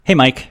Hey,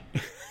 Mike.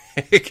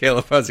 Hey,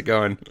 Caleb, how's it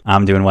going?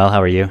 I'm doing well.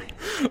 How are you?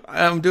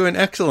 I'm doing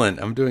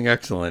excellent. What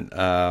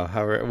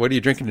are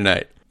you drinking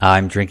tonight?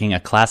 I'm drinking a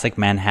classic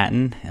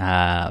Manhattan,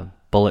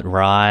 bullet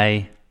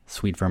rye,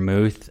 sweet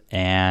vermouth,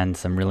 and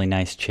some really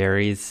nice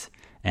cherries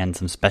and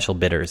some special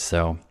bitters.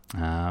 So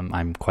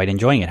I'm quite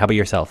enjoying it. How about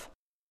yourself?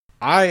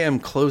 I am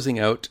closing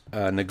out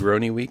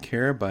Negroni week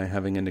here by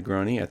having a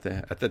Negroni.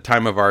 At the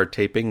time of our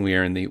taping, we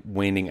are in the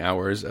waning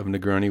hours of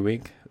Negroni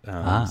week.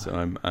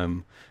 So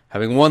I'm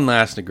having one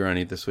last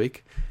Negroni this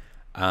week.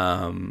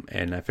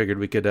 And I figured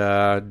we could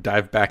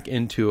dive back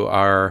into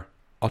our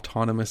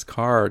autonomous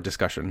car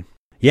discussion.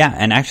 Yeah,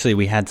 and actually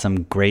we had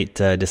some great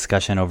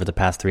discussion over the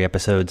past 3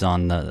 episodes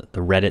on the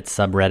Reddit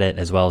subreddit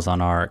as well as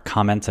on our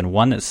comments. And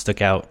one that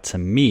stuck out to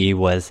me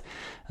was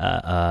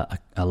a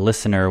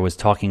listener was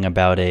talking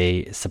about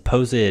a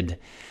supposed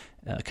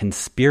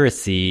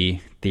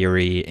conspiracy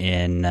theory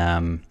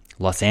in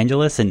Los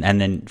Angeles. And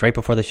then right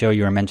before the show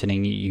you were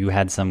mentioning you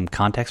had some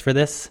context for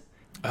this.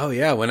 Oh,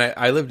 yeah. When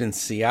I lived in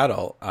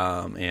Seattle,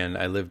 and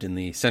I lived in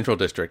the central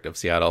district of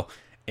Seattle,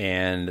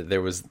 and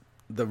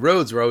the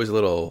roads were always a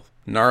little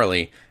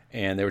gnarly,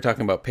 and they were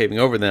talking about paving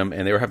over them,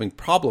 and they were having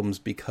problems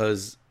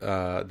because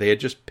they had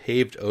just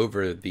paved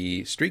over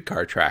the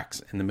streetcar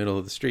tracks in the middle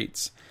of the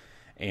streets.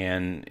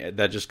 And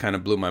that just kind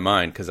of blew my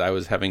mind because I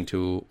was having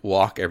to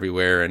walk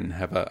everywhere and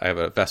I have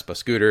a Vespa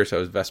scooter, so I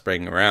was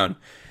Vespaing around.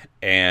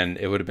 And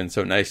it would have been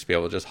so nice to be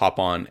able to just hop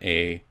on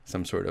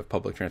some sort of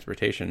public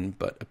transportation,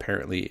 but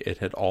apparently it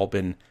had all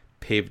been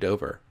paved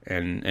over.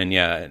 And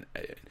yeah,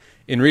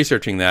 in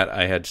researching that,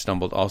 I had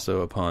stumbled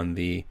also upon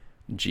the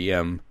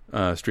GM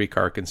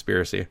streetcar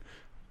conspiracy.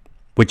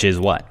 Which is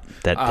what?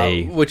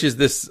 Which is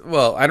this,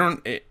 well, I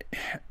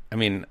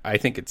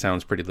think it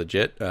sounds pretty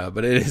legit,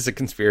 but it is a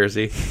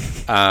conspiracy,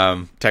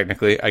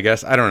 technically, I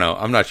guess. I don't know.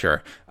 I'm not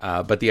sure.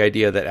 But the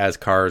idea that as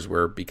cars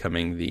were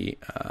becoming the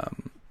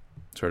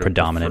sort of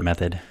predominant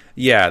method.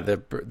 Yeah, the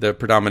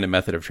predominant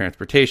method of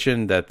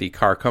transportation, that the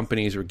car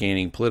companies were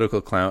gaining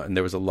political clout, and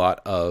there was a lot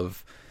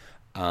of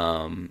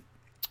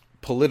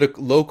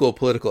local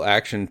political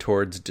action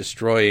towards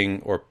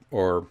destroying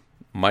or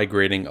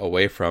migrating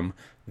away from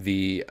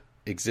the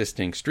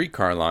existing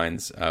streetcar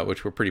lines,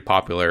 which were pretty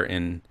popular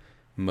in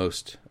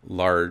most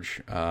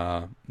large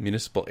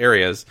municipal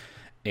areas,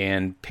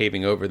 and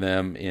paving over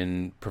them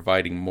in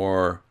providing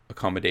more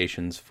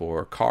accommodations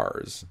for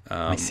cars.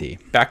 I see.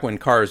 Back when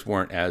cars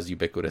weren't as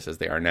ubiquitous as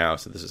they are now,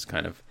 so this is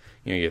kind of,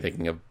 you're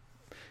thinking of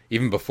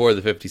even before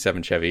the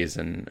 57 Chevys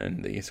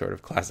and the sort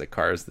of classic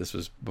cars, this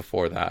was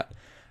before that.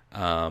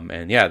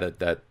 And yeah,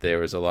 that there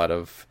was a lot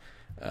of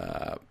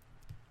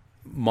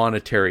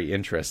monetary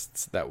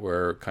interests that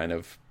were kind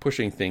of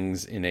pushing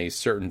things in a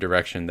certain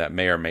direction that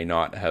may or may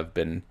not have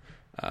been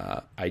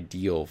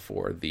ideal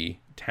for the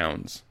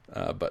towns,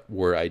 but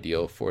were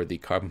ideal for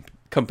the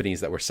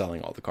companies that were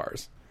selling all the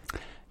cars.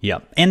 Yeah,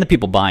 and the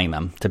people buying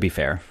them, to be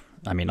fair.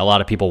 I mean, a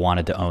lot of people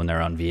wanted to own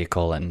their own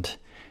vehicle, and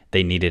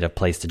they needed a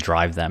place to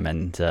drive them.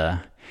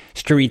 And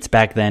streets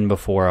back then,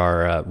 before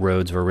our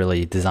roads were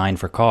really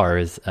designed for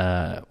cars,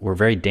 were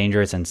very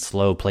dangerous and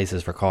slow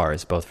places for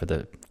cars, both for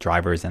the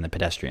drivers and the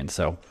pedestrians.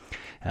 So,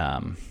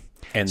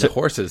 the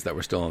horses that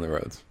were still on the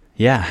roads.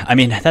 Yeah, I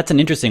mean, that's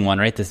an interesting one,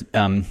 right? This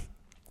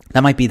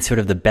that might be sort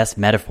of the best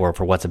metaphor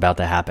for what's about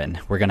to happen.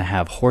 We're going to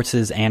have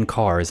horses and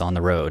cars on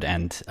the road,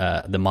 and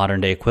the modern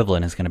day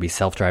equivalent is going to be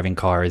self-driving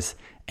cars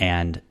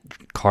and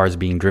cars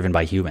being driven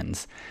by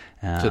humans.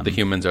 So the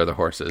humans are the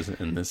horses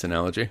in this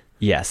analogy?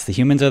 Yes, the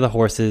humans are the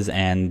horses,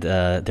 and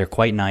they're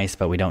quite nice,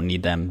 but we don't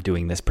need them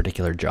doing this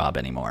particular job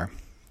anymore.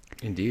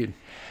 Indeed.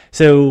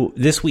 So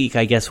this week,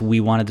 I guess we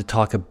wanted to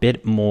talk a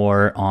bit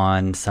more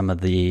on some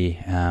of the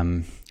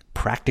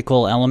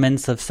practical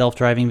elements of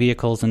self-driving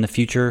vehicles in the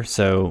future.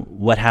 So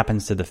what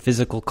happens to the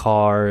physical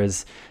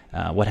cars,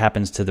 what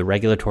happens to the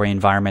regulatory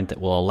environment that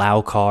will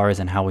allow cars,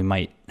 and how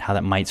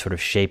that might sort of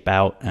shape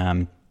out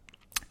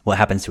what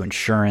happens to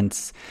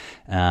insurance,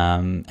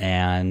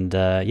 and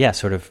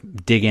sort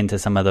of dig into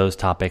some of those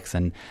topics.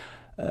 And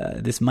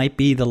this might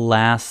be the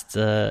last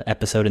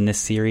episode in this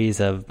series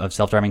of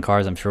self-driving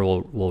cars. I'm sure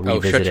we'll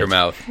revisit it. Shut your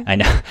mouth. I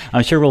know.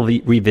 I'm sure we'll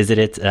revisit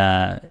it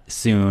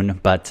soon,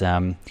 but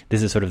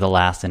this is sort of the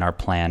last in our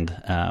planned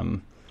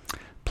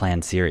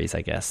series,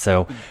 I guess.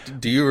 So,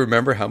 do you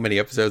remember how many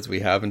episodes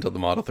we have until the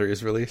Model 3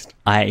 is released?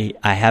 I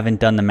haven't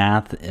done the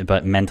math,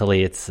 but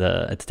mentally it's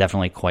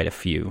definitely quite a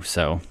few.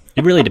 So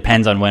it really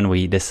depends on when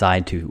we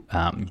decide to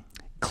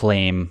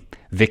claim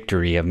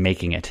victory of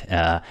making it.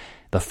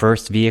 The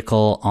first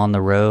vehicle on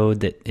the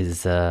road that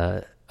is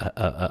a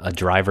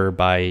driver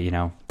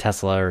by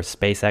Tesla or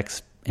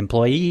SpaceX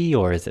employee,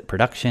 or is it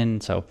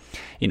production? So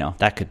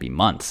that could be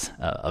months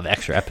of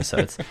extra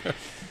episodes.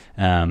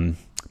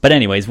 But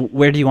anyways,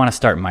 where do you want to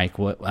start, Mike?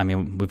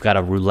 We've got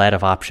a roulette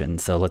of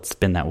options, so let's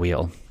spin that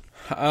wheel.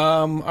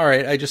 All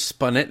right, I just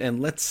spun it,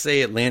 and let's say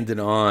it landed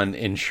on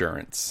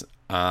insurance.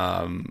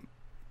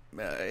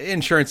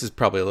 Insurance is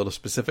probably a little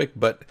specific,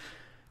 but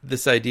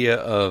this idea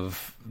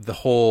of the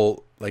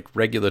whole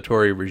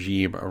regulatory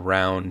regime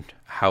around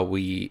how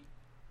we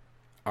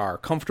are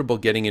comfortable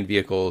getting in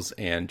vehicles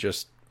and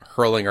just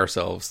hurling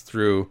ourselves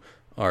through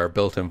our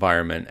built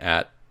environment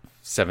at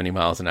 70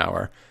 miles an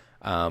hour.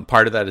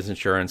 Part of that is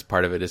insurance.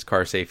 Part of it is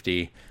car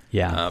safety.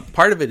 Yeah.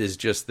 Part of it is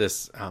just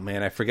this, oh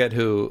man, I forget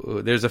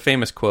who, there's a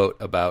famous quote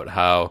about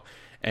how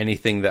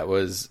anything that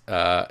was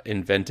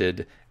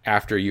invented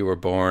after you were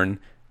born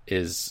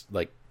is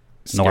like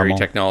scary normal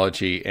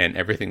technology, and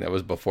everything that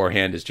was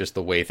beforehand is just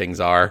the way things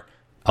are.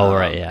 Oh,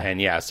 right, yeah.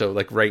 And yeah, so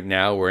like right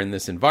now we're in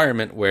this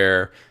environment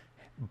where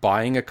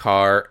buying a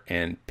car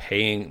and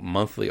paying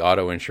monthly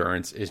auto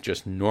insurance is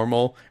just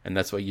normal, and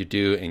that's what you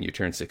do, and you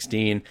turn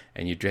 16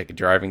 and you take a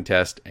driving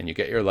test and you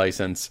get your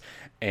license,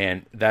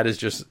 and that is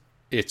just,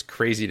 it's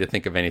crazy to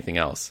think of anything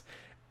else.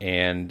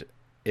 And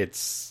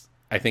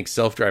I think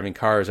self-driving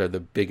cars are the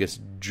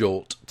biggest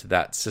jolt to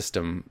that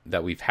system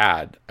that we've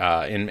had,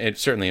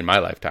 certainly in my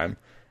lifetime.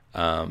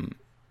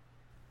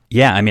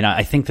 Yeah, I mean,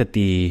 I think that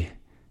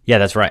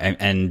that's right.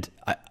 And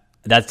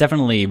that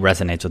definitely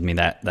resonates with me,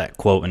 that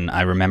quote. And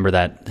I remember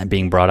that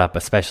being brought up,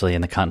 especially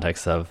in the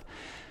context of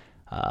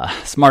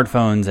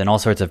smartphones and all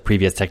sorts of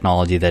previous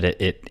technology, that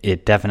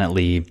it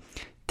definitely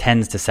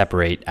tends to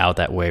separate out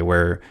that way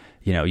where,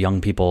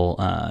 young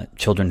people,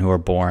 children who are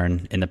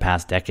born in the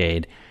past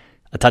decade,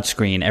 a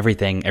touchscreen,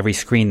 every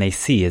screen they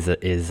see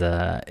is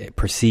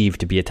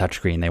perceived to be a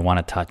touchscreen. They want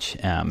to touch.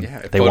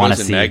 They want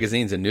to see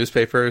magazines and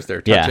newspapers.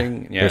 They're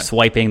touching. Yeah, they're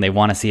swiping. They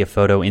want to see a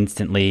photo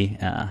instantly.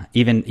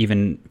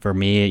 Even for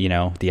me,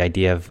 the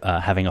idea of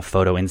having a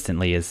photo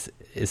instantly is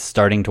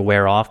starting to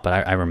wear off.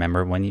 But I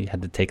remember when you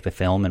had to take the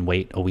film and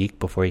wait a week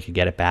before you could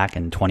get it back,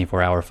 and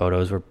 24-hour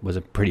photos was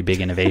a pretty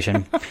big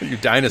innovation. You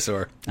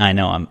dinosaur. I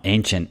know, I'm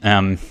ancient.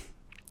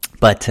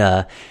 But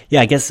I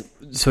guess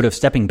sort of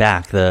stepping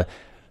back, the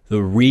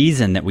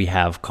reason that we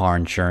have car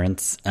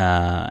insurance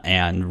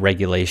and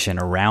regulation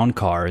around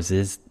cars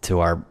is to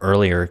our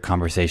earlier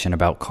conversation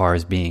about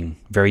cars being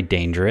very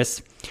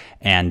dangerous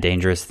and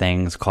dangerous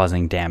things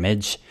causing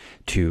damage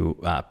to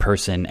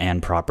person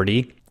and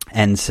property.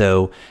 And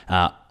so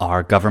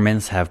our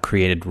governments have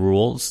created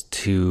rules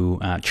to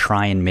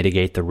try and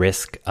mitigate the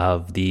risk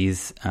of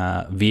these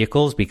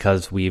vehicles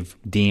because we've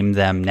deemed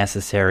them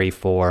necessary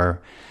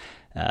for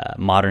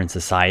modern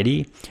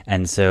society.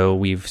 And so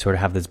we've sort of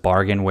have this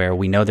bargain where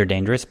we know they're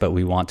dangerous, but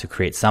we want to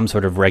create some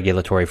sort of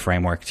regulatory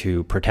framework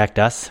to protect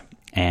us.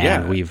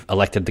 And we've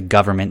elected the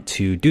government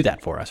to do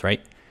that for us, right?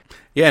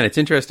 Yeah, and it's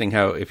interesting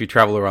how, if you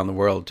travel around the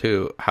world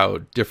too, how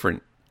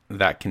different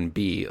that can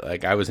be.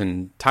 Like, I was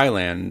in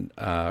Thailand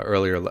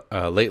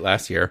late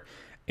last year,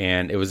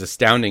 and it was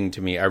astounding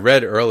to me. I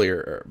read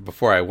earlier,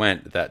 before I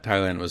went, that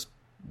Thailand was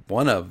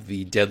one of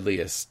the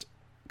deadliest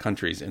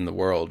countries in the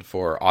world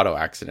for auto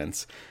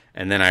accidents.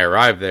 And then I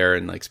arrived there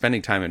and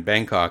spending time in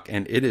Bangkok,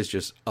 and it is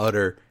just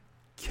utter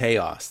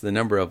chaos. The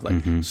number of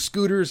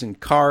scooters and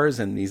cars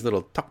and these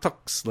little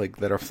tuk-tuks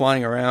that are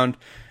flying around,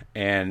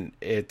 and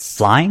it's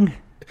flying.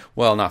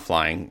 Well, not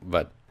flying,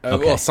 but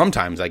okay. Well,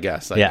 sometimes I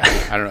guess. I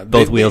don't know.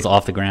 Both wheels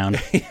off the ground.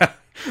 Yeah,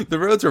 the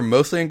roads are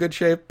mostly in good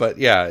shape, but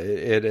yeah,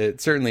 it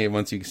certainly,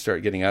 once you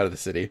start getting out of the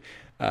city,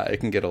 it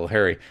can get a little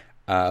hairy.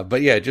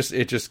 But yeah, it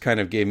just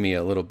kind of gave me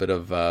a little bit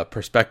of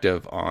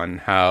perspective on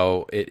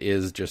how it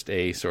is just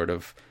a sort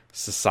of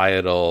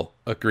societal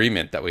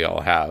agreement that we all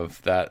have,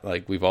 that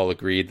we've all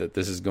agreed that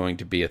this is going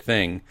to be a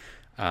thing,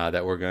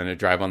 that we're going to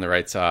drive on the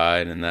right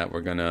side, and that we're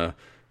going to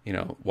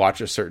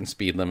watch a certain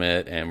speed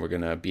limit, and we're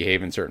going to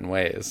behave in certain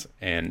ways.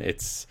 And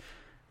it's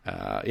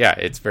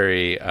it's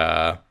very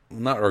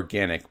not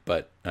organic,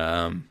 but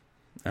I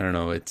don't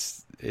know,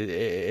 it's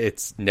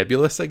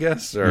nebulous, I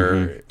guess,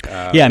 or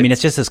I mean,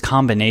 it's just this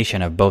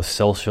combination of both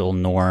social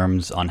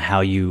norms on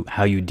how you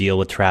deal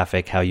with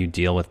traffic, how you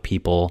deal with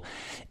people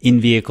in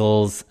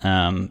vehicles,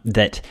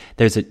 that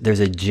there's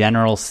a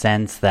general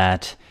sense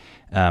that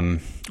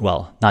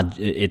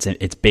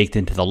it's baked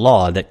into the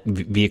law that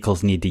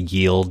vehicles need to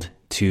yield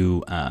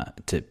to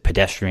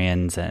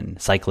pedestrians and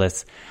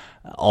cyclists,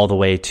 all the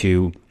way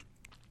to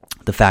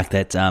the fact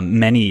that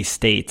many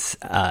states,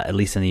 at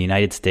least in the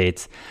United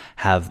States,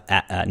 have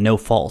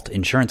no-fault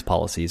insurance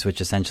policies, which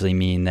essentially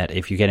mean that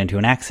if you get into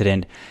an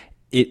accident,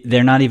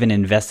 they're not even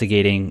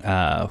investigating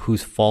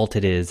whose fault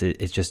it is.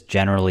 It's just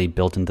generally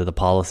built into the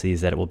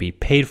policies that it will be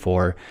paid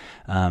for,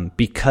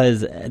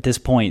 because at this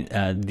point,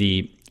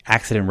 the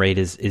accident rate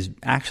is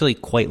actually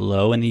quite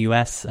low in the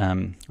U.S.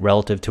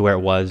 Relative to where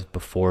it was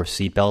before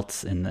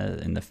seatbelts in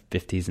the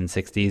 50s and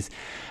 60s.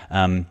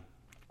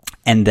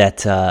 And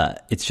that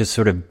it's just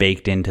sort of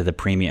baked into the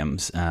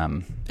premiums.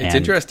 It's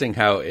interesting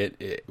how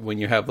it when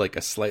you have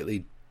a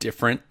slightly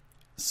different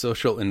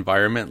social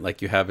environment,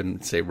 like you have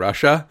in, say,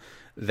 Russia,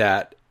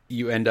 that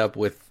you end up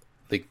with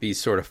these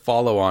sort of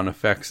follow-on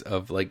effects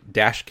of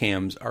dash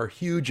cams are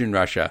huge in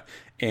Russia.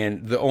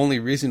 And the only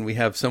reason we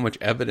have so much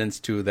evidence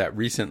to that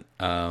recent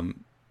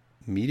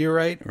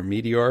meteorite or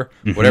meteor,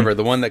 whatever,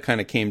 the one that kind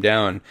of came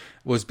down,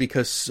 was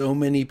because so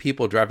many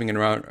people driving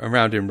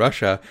around in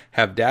Russia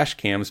have dash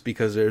cams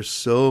because there's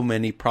so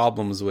many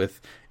problems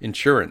with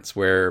insurance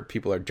where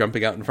people are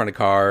jumping out in front of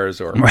cars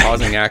or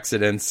causing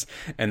accidents,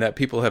 and that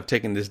people have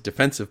taken this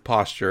defensive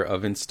posture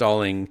of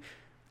installing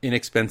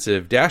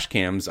inexpensive dash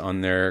cams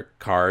on their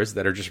cars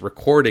that are just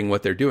recording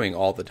what they're doing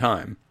all the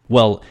time.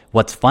 Well,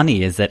 what's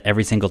funny is that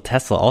every single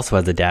Tesla also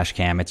has a dash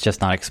cam. It's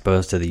just not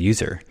exposed to the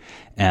user.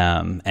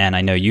 And I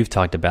know you've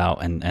talked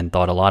about and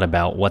thought a lot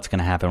about what's going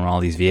to happen when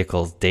all these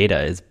vehicles'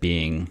 data is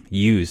being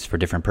used for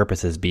different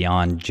purposes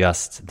beyond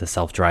just the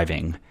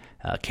self-driving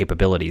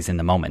capabilities in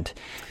the moment.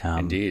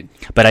 Indeed.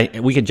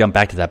 But we could jump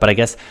back to that. But I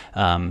guess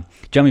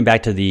jumping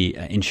back to the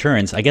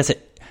insurance, I guess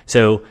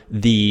so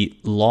the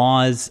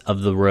laws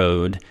of the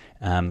road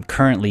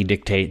currently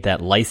dictate that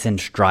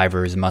licensed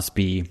drivers must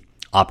be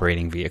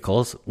operating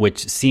vehicles,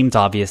 which seems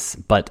obvious,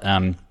 but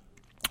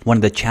one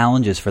of the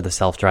challenges for the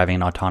self-driving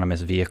and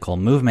autonomous vehicle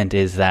movement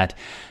is that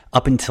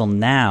up until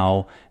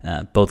now,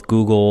 both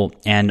Google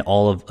and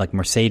all of like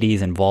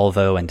Mercedes and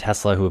Volvo and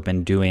Tesla, who have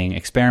been doing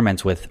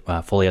experiments with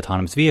fully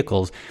autonomous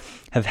vehicles,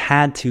 have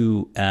had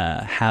to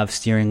have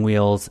steering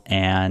wheels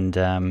and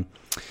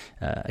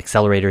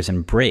accelerators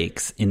and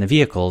brakes in the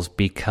vehicles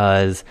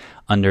because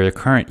under the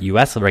current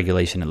U.S.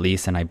 regulation, at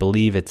least, and I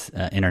believe it's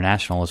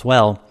international as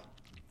well,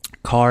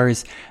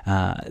 cars,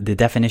 the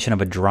definition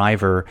of a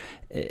driver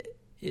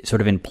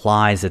sort of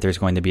implies that there's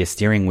going to be a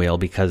steering wheel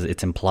because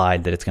it's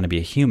implied that it's going to be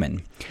a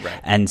human. Right.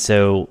 And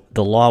so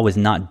the law was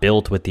not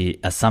built with the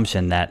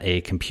assumption that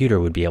a computer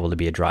would be able to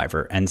be a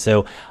driver. And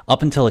so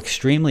up until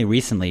extremely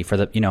recently, for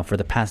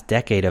the past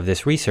decade of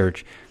this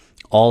research,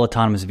 all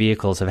autonomous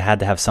vehicles have had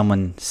to have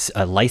someone,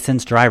 a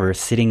licensed driver,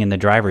 sitting in the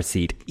driver's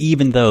seat,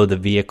 even though the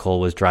vehicle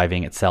was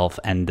driving itself,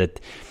 and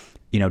that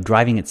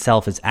driving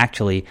itself is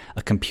actually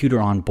a computer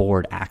on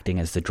board acting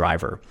as the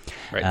driver.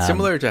 Right.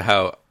 Similar to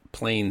how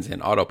planes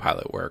and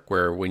autopilot work,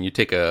 where when you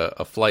take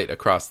a flight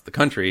across the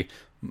country,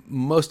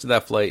 most of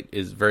that flight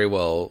is very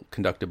well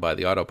conducted by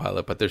the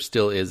autopilot, but there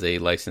still is a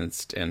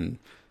licensed and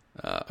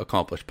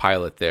accomplished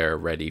pilot there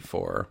ready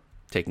for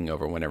taking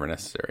over whenever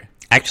necessary.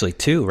 Actually,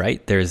 two,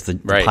 right? There's the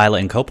pilot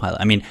and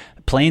co-pilot. I mean,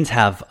 planes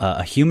have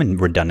a human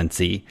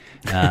redundancy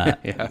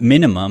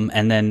minimum,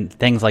 and then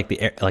things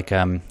like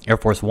Air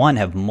Force One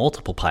have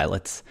multiple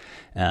pilots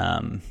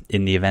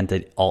in the event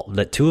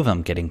that two of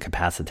them get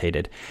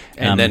incapacitated.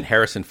 And then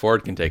Harrison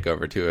Ford can take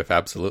over too, if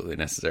absolutely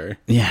necessary.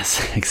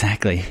 Yes,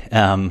 exactly.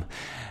 And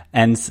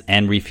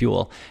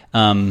refuel.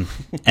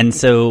 And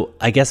so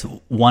I guess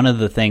one of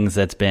the things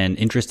that's been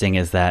interesting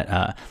is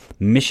that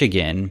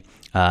Michigan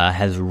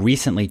has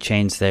recently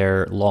changed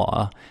their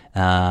law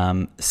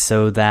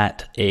so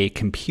that a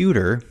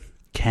computer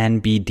can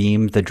be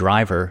deemed the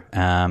driver,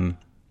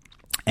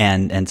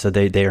 and so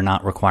they are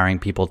not requiring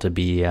people to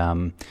be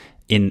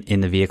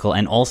in the vehicle.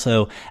 And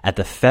also at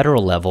the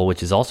federal level,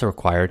 which is also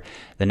required,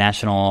 the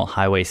National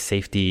Highway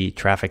Safety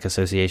Traffic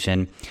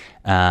Association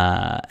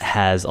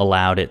has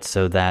allowed it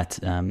so that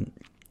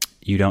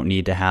you don't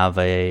need to have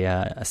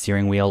a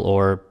steering wheel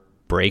or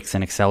brakes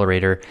and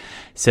accelerator.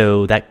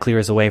 So that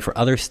clears the way for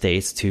other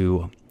states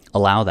to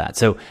allow that.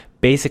 So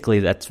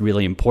basically that's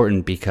really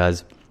important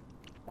because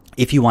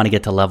if you want to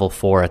get to level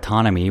 4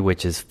 autonomy,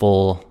 which is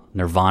full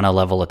nirvana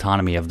level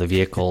autonomy of the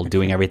vehicle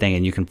doing everything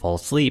and you can fall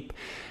asleep,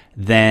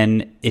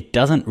 then it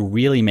doesn't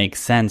really make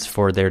sense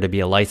for there to be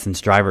a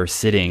licensed driver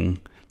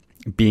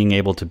being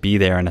able to be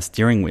there in a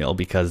steering wheel,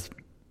 because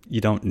you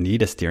don't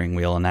need a steering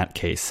wheel in that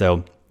case.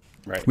 So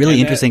really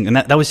interesting. And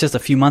that was just a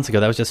few months ago.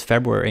 That was just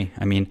February,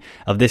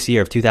 of this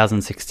year, of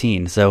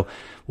 2016. So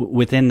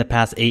within the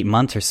past 8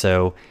 months or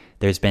so,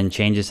 there's been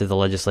changes to the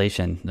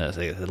legislation,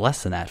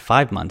 less than that,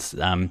 5 months,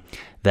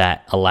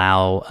 that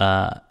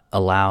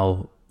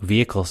allow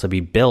vehicles to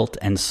be built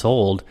and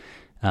sold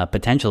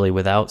potentially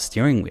without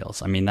steering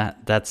wheels.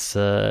 That's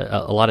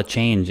a lot of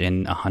change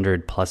in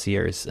 100 plus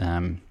years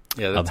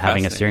of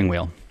having a steering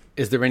wheel.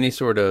 Is there any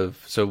sort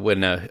of, so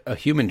when a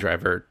human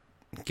driver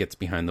gets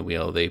behind the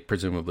wheel, they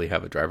presumably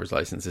have a driver's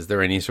license. Is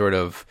there any sort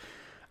of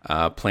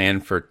plan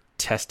for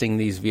testing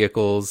these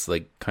vehicles,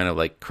 kind of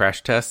like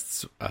crash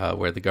tests,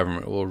 where the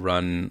government will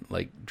run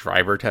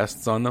driver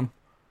tests on them?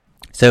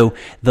 So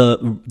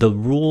the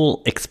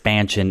rule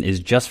expansion is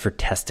just for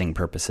testing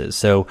purposes.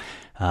 So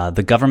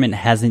the government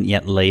hasn't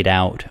yet laid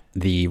out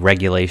the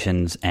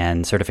regulations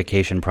and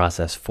certification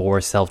process for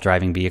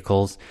self-driving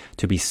vehicles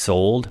to be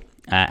sold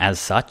as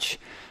such.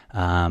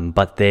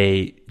 But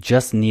they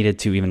just needed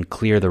to even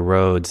clear the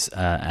roads,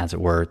 as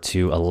it were,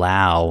 to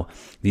allow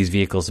these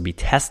vehicles to be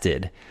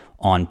tested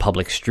on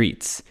public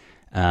streets.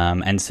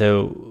 And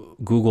so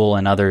Google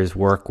and others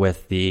work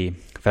with the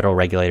federal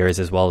regulators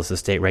as well as the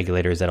state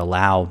regulators that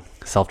allow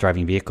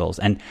self-driving vehicles.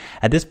 And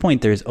at this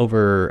point, there's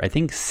over, I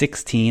think,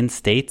 16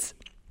 states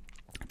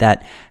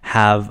that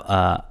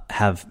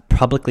have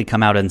publicly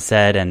come out and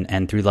said,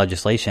 and through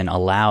legislation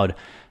allowed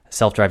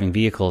self-driving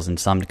vehicles in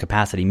some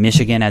capacity.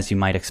 Michigan, as you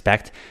might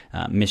expect,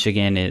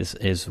 Michigan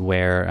is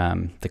where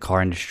the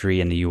car industry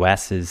in the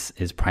U.S.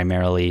 is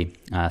primarily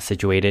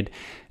situated,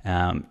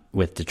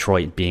 with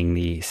Detroit being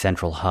the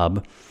central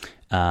hub.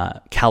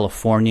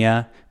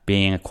 California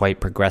being a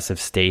quite progressive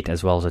state,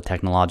 as well as a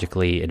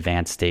technologically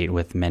advanced state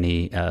with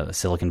many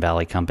Silicon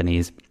Valley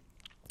companies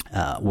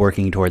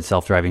working towards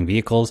self-driving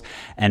vehicles,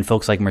 and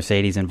folks like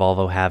Mercedes and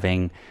Volvo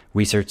having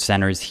research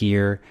centers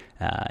here.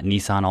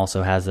 Nissan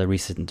also has a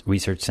recent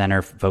research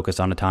center focused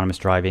on autonomous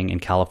driving in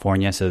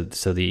California. So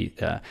the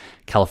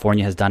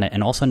California has done it,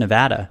 and also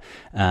Nevada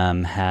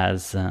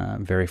has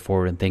very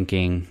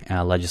forward-thinking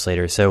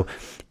legislators. So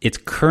it's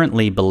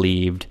currently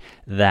believed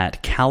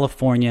that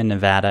California,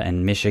 Nevada,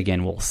 and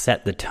Michigan will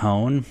set the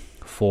tone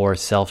for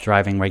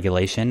self-driving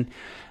regulation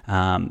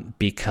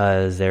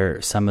because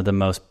they're some of the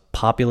most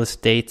populous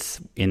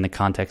states in the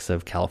context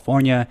of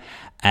California,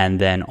 and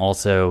then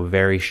also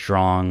very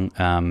strong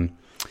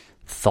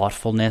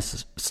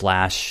thoughtfulness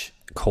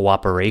 /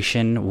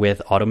 cooperation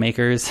with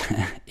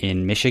automakers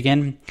in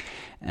Michigan.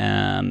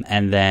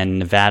 And then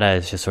Nevada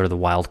is just sort of the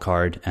wild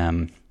card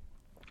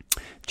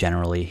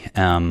generally.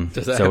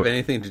 Does that have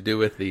anything to do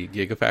with the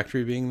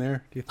Gigafactory being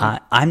there, do you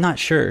think? I'm not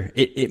sure.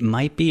 It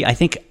might be. I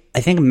think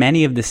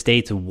many of the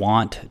states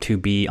want to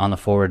be on the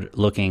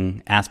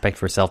forward-looking aspect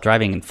for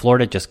self-driving, and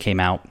Florida just came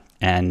out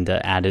and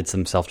added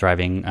some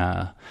self-driving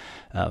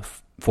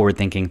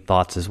forward-thinking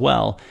thoughts as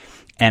well.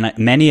 And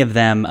many of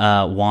them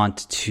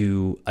want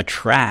to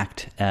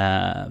attract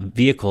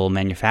vehicle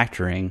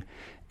manufacturing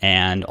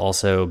and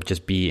also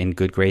just be in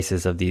good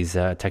graces of these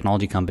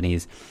technology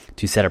companies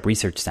to set up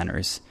research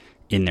centers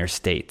in their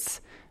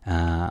states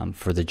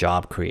for the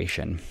job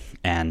creation.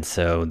 And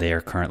so they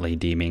are currently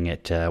deeming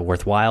it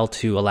worthwhile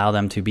to allow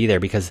them to be there,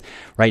 because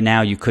right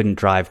now you couldn't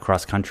drive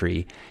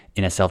cross-country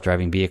in a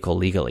self-driving vehicle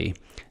legally.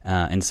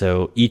 And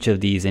so each of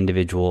these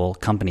individual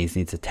companies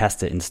needs to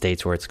test it in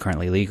states where it's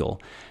currently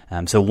legal.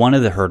 So one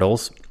of the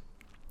hurdles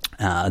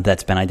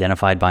that's been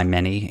identified by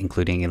many,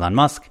 including Elon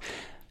Musk,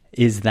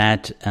 is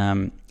that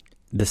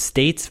the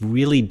states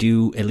really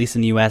do, at least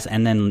in the U.S.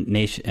 and then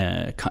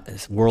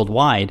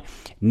worldwide,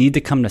 need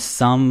to come to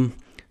some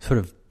sort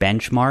of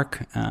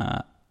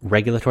benchmark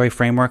regulatory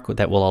framework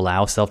that will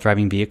allow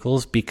self-driving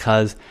vehicles,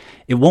 because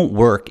it won't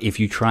work if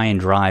you try and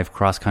drive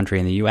cross-country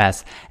in the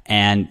U.S.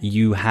 and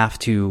you have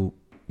to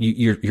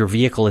your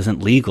vehicle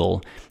isn't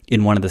legal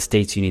in one of the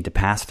states you need to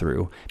pass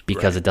through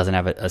because it doesn't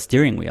have a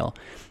steering wheel.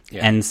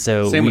 Yeah. And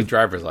so same with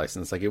driver's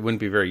license. Like, it wouldn't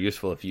be very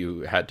useful if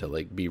you had to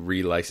be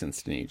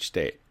re-licensed in each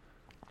state.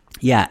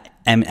 Yeah.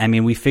 And I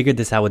mean, we figured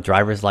this out with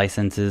driver's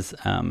licenses,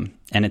 and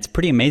it's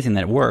pretty amazing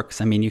that it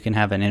works. I mean, you can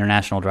have an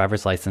international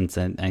driver's license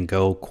and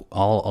go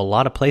a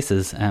lot of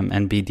places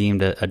and be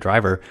deemed a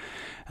driver,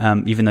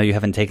 even though you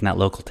haven't taken that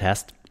local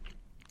test.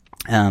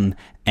 And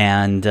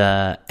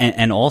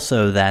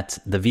also that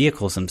the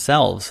vehicles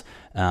themselves,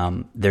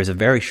 there's a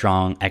very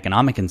strong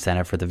economic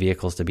incentive for the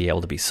vehicles to be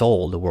able to be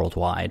sold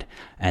worldwide.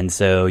 And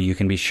so you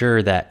can be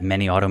sure that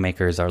many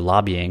automakers are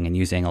lobbying and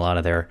using a lot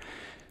of their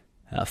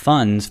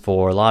funds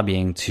for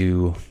lobbying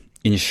to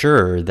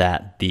ensure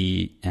that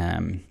the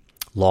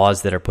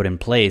laws that are put in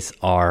place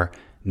are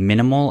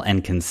minimal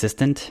and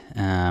consistent.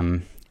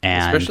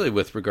 And especially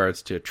with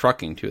regards to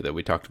trucking too, that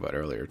we talked about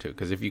earlier too,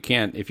 because if you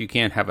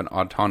can't have an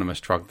autonomous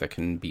truck that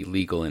can be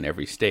legal in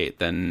every state,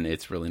 then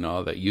it's really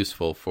not that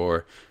useful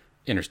for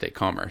interstate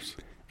commerce.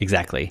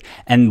 Exactly.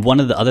 And one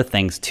of the other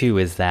things too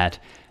is that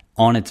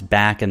on its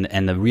back, and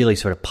the really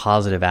sort of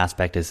positive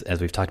aspect is,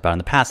 as we've talked about in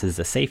the past, is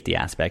the safety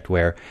aspect,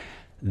 where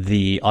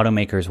the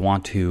automakers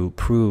want to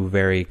prove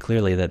very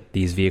clearly that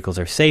these vehicles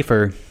are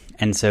safer.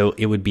 And so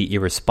it would be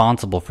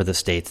irresponsible for the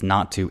states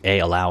not to A,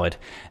 allow it,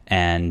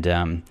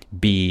 and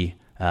B,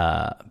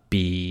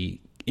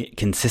 be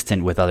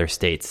consistent with other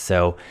states.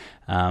 So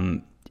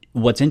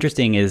what's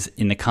interesting is,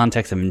 in the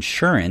context of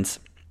insurance,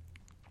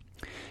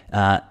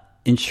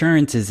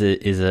 insurance is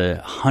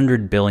a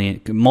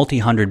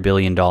multi-$100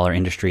 billion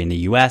industry in the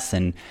U.S.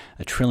 and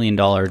 $1 trillion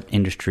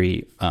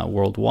industry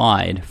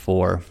worldwide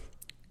for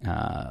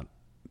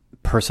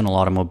personal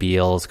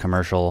automobiles,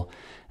 commercial,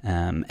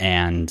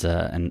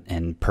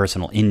 and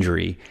personal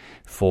injury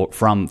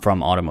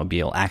from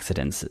automobile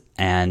accidents.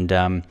 And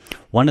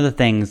one of the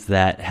things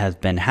that has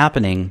been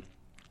happening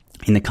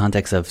in the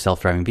context of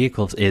self-driving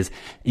vehicles is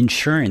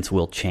insurance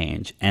will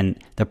change.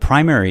 And the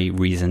primary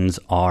reasons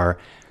are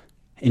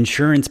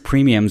insurance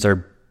premiums are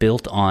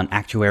built on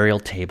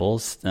actuarial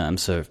tables,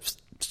 so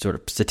sort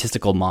of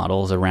statistical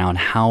models around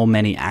how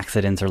many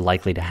accidents are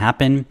likely to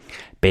happen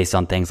based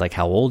on things like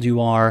how old you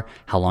are,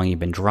 how long you've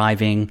been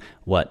driving,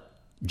 what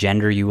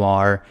gender you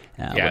are,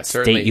 what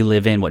state you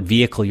live in, what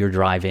vehicle you're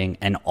driving,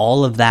 and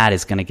all of that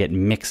is going to get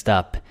mixed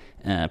up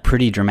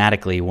pretty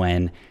dramatically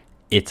when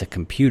it's a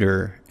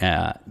computer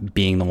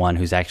being the one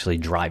who's actually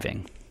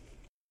driving.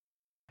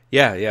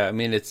 Yeah. I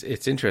mean,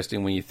 it's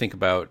interesting when you think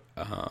about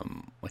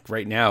like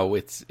right now,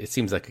 it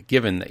seems like a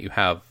given that you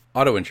have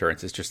auto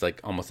insurance. It's just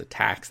like almost a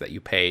tax that you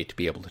pay to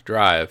be able to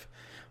drive.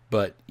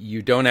 but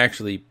you don't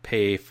actually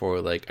pay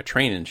for like a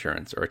train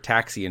insurance or a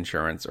taxi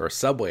insurance or a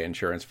subway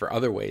insurance for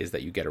other ways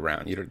that you get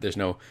around. There's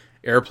no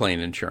airplane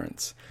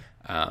insurance.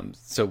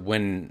 So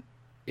when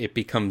it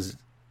becomes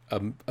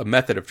a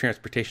method of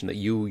transportation that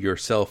you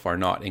yourself are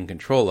not in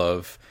control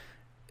of,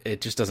 it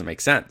just doesn't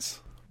make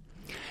sense.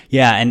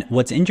 Yeah, and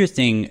what's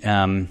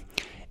interesting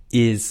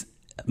is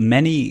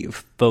many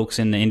folks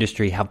in the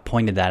industry have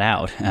pointed that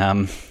out,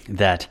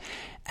 that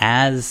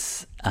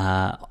as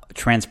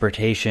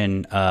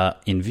transportation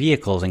in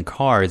vehicles and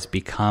cars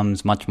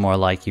becomes much more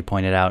like you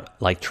pointed out,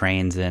 like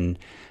trains and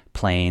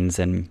planes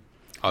and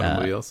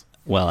automobiles.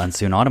 And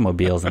soon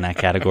automobiles in that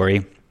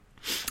category,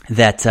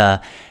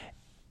 that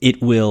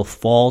it will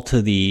fall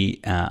to the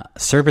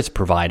service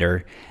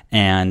provider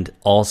and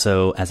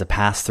also as a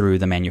pass-through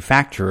the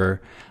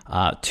manufacturer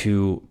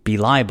to be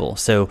liable.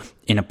 So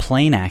in a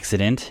plane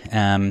accident,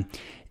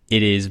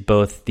 it is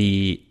both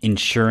the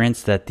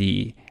insurance that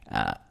the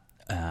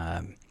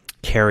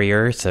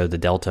carrier, so the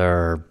Delta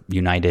or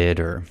United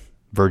or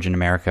Virgin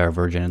America or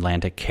Virgin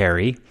Atlantic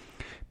carry,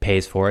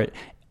 pays for it.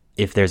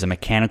 If there's a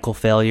mechanical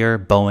failure,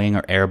 Boeing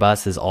or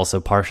Airbus is also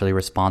partially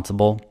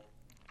responsible.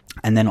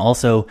 And then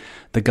also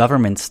the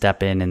government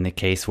step in the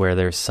case where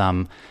there's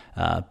some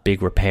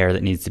big repair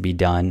that needs to be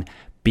done,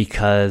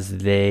 because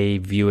they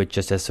view it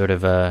just as sort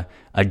of a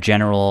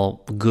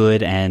general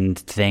good and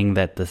thing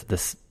that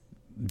the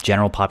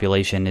general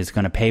population is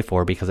going to pay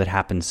for because it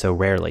happens so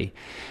rarely.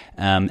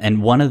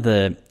 And one of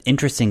the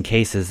interesting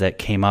cases that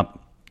came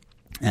up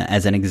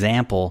as an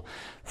example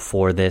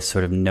for this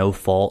sort of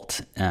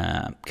no-fault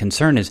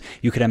concern is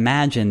you could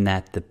imagine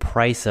that the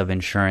price of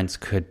insurance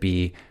could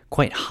be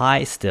quite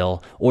high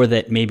still, or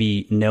that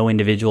maybe no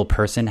individual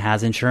person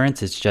has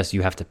insurance. It's just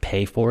you have to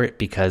pay for it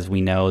because we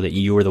know that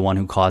you were the one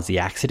who caused the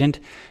accident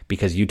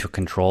because you took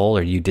control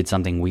or you did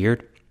something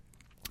weird.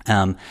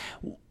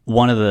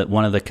 One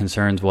of the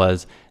concerns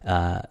was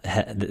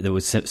that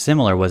was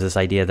similar was this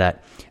idea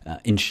that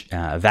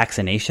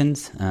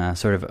vaccinations,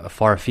 sort of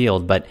far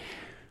afield, but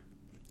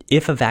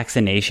if a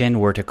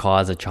vaccination were to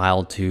cause a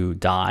child to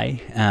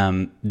die,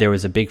 there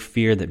was a big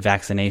fear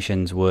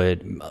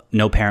that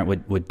no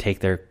parent would take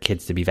their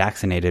kids to be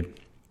vaccinated.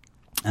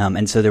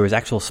 And so there was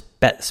actual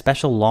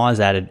special laws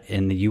added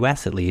in the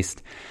U.S. at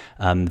least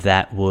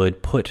that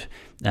would put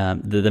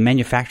the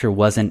manufacturer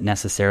wasn't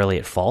necessarily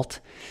at fault,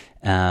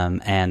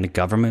 and the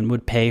government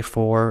would pay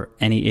for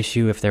any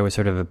issue if there was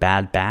sort of a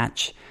bad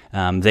batch.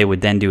 They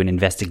would then do an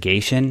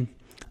investigation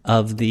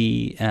of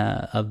the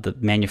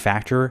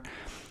manufacturer.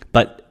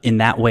 But in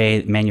that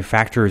way,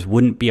 manufacturers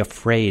wouldn't be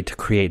afraid to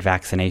create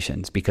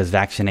vaccinations because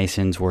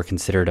vaccinations were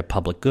considered a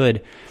public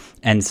good.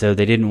 And so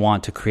they didn't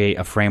want to create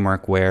a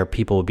framework where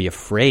people would be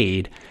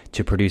afraid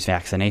to produce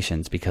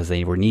vaccinations because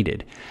they were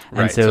needed.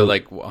 Right. And so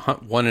like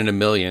 1 in a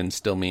million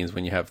still means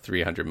when you have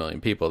 300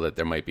 million people that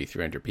there might be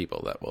 300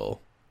 people that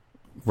will.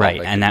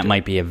 Right. And that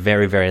might be a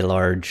very, very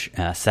large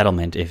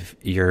settlement if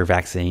your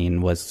vaccine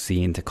was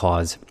seen to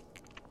cause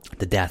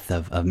the death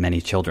of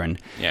many children.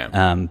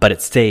 Yeah. But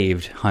it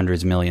saved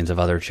hundreds of millions of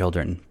other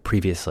children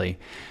previously.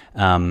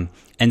 And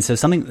so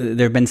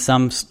there have been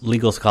some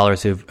legal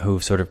scholars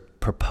who've sort of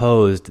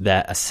proposed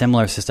that a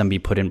similar system be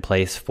put in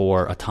place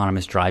for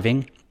autonomous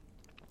driving,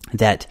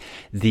 that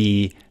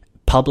the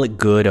public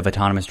good of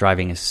autonomous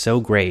driving is so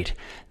great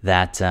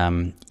that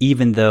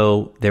even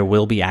though there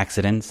will be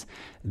accidents,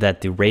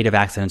 that the rate of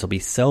accidents will be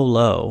so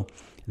low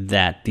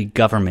that the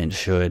government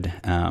should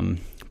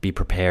be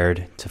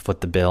prepared to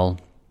foot the bill,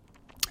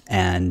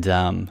 and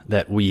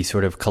that we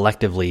sort of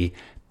collectively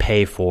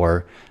pay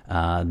for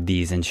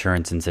these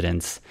insurance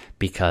incidents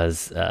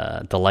because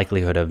the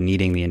likelihood of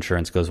needing the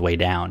insurance goes way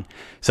down.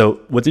 So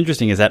what's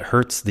interesting is that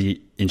hurts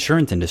the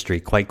insurance industry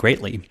quite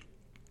greatly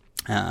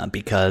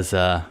because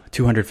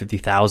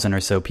 250,000 or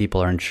so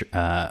people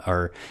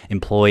are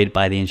employed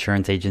by the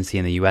insurance agency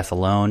in the U.S.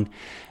 alone.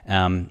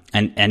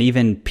 And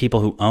even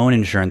people who own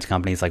insurance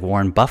companies like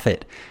Warren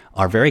Buffett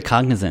are very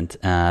cognizant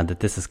that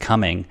this is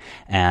coming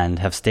and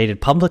have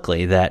stated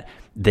publicly that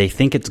they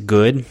think it's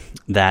good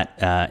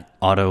that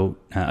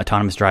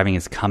autonomous driving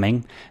is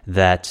coming,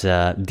 that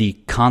the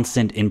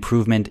constant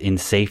improvement in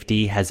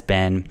safety has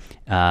been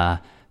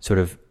sort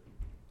of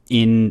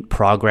in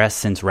progress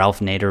since Ralph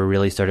Nader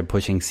really started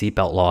pushing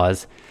seatbelt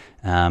laws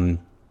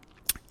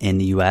in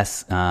the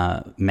U.S.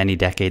 Many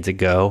decades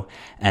ago,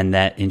 and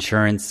that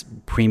insurance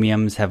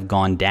premiums have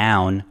gone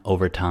down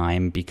over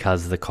time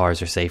because the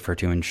cars are safer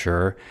to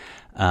insure.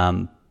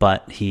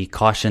 But he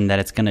cautioned that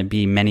it's going to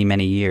be many,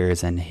 many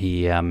years, and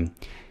he's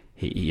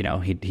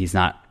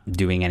not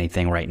doing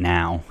anything right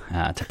now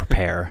to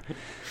prepare.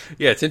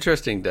 Yeah, it's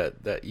interesting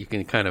that you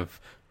can kind of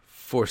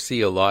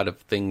foresee a lot of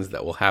things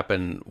that will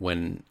happen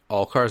when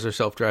all cars are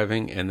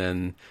self-driving, and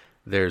then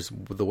there's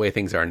the way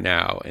things are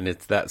now, and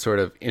it's that sort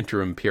of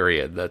interim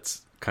period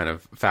that's kind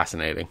of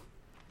fascinating.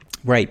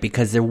 Right,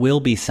 because there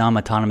will be some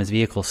autonomous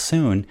vehicles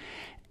soon,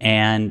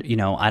 and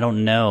I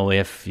don't know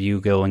if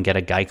you go and get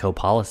a Geico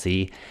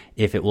policy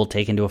if it will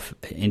take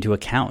into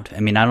account. I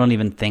mean, I don't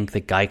even think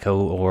that Geico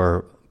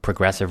or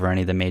Progressive or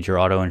any of the major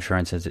auto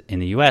insurances in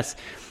the U.S.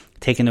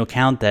 take into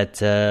account that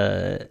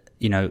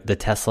the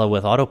Tesla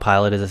with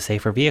autopilot is a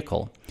safer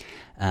vehicle.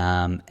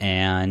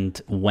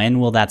 And when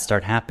will that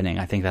start happening?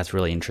 I think that's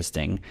really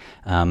interesting.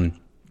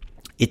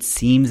 It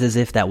seems as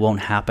if that won't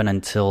happen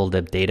until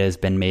the data has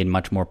been made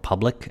much more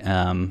public.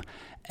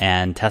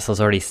 And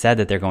Tesla's already said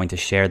that they're going to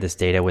share this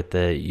data with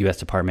the U.S.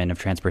 Department of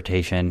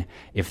Transportation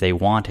if they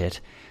want it.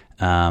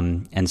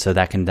 And so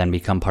that can then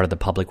become part of the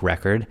public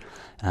record.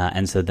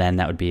 And so then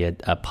that would be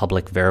a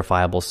public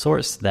verifiable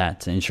source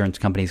that insurance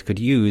companies could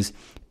use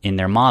in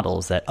their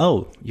models that,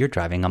 oh, you're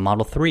driving a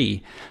Model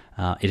 3.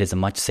 It is a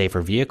much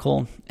safer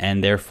vehicle,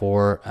 and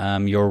therefore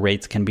your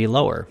rates can be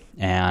lower.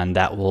 And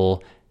that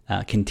will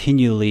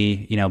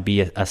continually,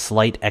 be a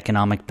slight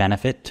economic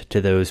benefit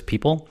to those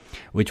people,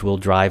 which will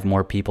drive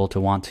more people to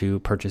want to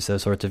purchase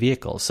those sorts of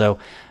vehicles. So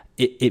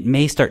it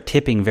may start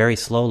tipping very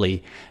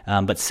slowly,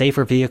 but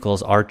safer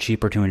vehicles are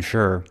cheaper to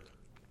insure,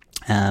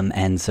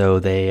 and so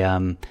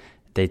they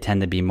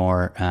tend to be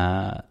more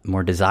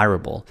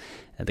desirable.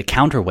 The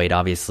counterweight,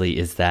 obviously,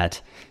 is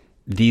that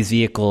these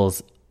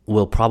vehicles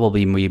will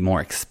probably be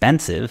more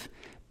expensive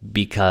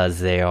because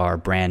they are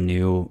brand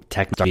new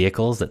technical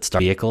vehicles that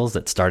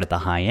start at the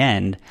high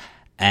end.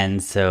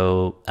 And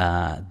so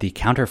the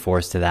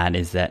counterforce to that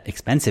is that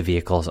expensive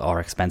vehicles are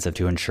expensive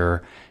to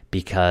insure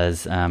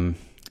because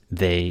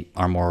they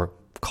are more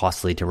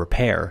costly to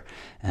repair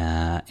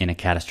in a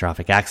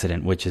catastrophic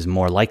accident, which is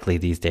more likely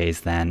these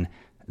days than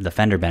the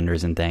fender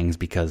benders and things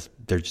because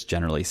they're just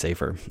generally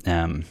safer.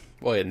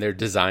 Well, and they're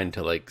designed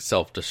to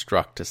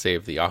self-destruct to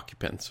save the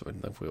occupants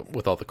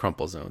with all the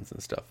crumple zones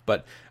and stuff.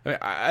 But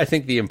I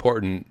think the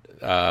important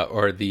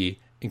or the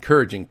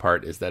encouraging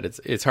part is that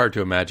it's hard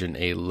to imagine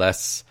a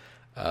less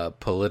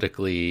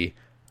politically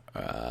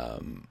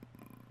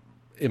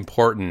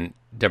important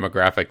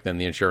demographic than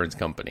the insurance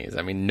companies.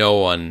 I mean, no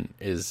one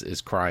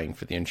is crying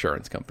for the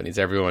insurance companies.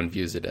 Everyone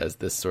views it as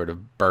this sort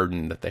of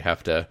burden that they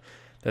have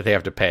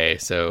to pay.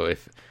 So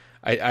if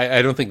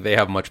I don't think they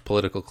have much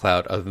political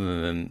clout other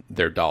than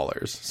their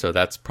dollars. So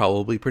that's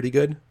probably pretty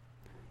good.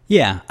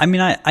 Yeah. I mean,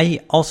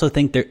 I also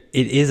think it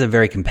is a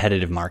very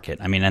competitive market.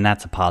 I mean, and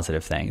that's a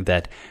positive thing,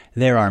 that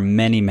there are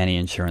many, many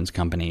insurance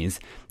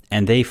companies,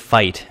 and they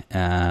fight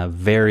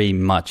very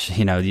much.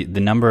 The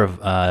number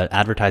of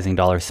advertising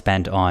dollars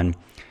spent on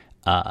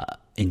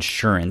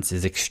insurance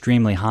is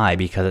extremely high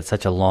because it's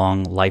such a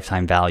long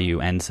lifetime value.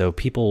 And so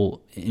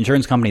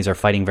insurance companies are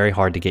fighting very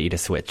hard to get you to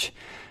switch.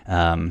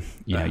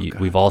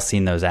 We've all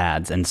seen those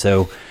ads. And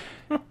so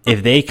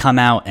if they come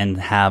out and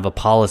have a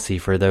policy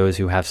for those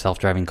who have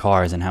self-driving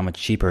cars and how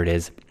much cheaper it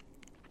is,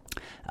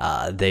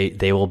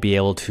 they will be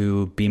able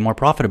to be more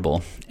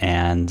profitable,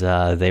 and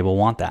they will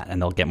want that,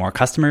 and they'll get more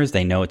customers.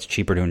 They know it's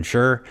cheaper to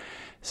insure.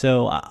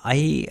 So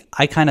I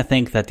kind of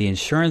think that the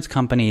insurance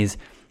companies,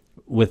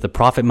 with the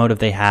profit motive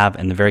they have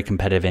and the very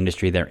competitive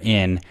industry they're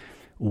in,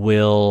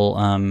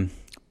 will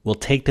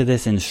take to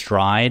this in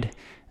stride.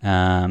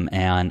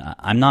 And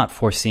I'm not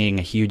foreseeing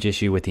a huge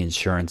issue with the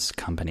insurance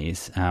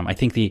companies. I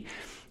think the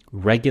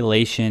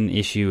regulation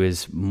issue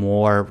is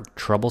more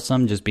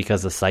troublesome just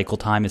because the cycle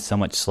time is so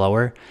much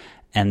slower,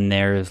 and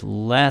there's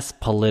less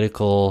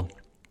political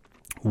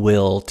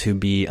will to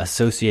be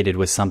associated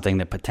with something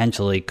that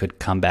potentially could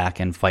come back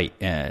and fight,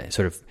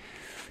 sort of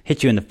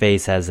hit you in the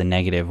face as a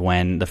negative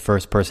when the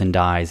first person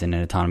dies in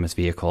an autonomous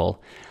vehicle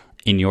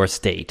in your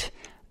state.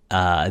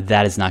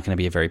 That is not going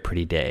to be a very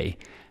pretty day.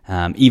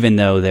 Even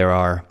though there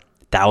are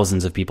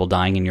thousands of people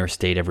dying in your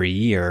state every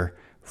year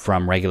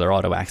from regular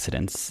auto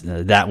accidents,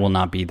 that will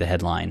not be the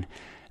headline.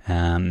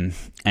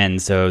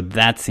 And so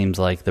that seems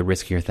like the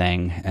riskier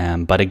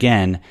thing. But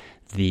again,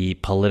 the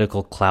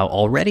political clout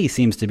already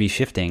seems to be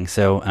shifting.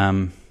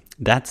 So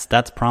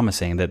that's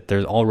promising that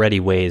there's already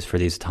ways for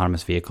these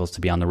autonomous vehicles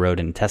to be on the road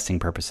in testing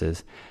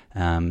purposes.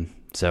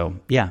 So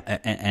yeah,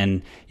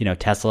 and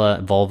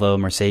Tesla, Volvo,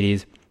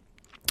 Mercedes.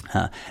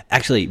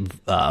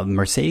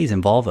 Mercedes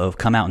and Volvo have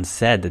come out and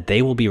said that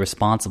they will be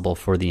responsible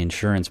for the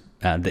insurance.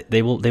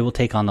 They will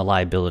take on the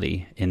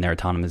liability in their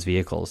autonomous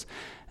vehicles,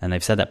 and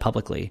they've said that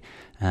publicly.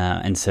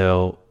 And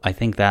so I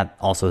think that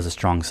also is a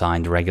strong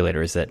sign to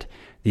regulators that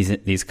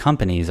these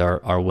companies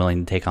are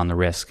willing to take on the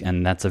risk,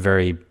 and that's a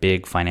very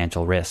big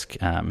financial risk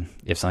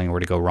if something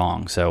were to go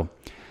wrong. So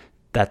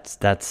that's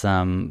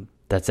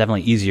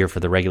definitely easier for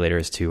the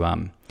regulators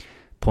to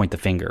point the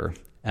finger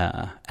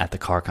at the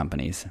car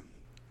companies.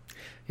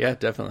 Yeah,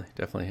 definitely.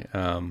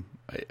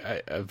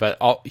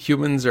 But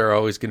humans are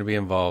always going to be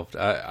involved.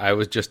 I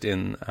was just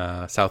in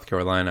South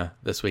Carolina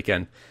this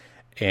weekend,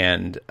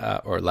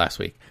 or last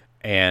week,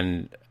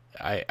 and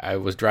I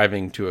was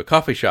driving to a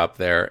coffee shop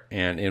there,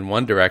 and in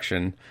one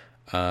direction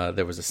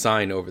there was a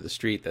sign over the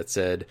street that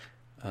said,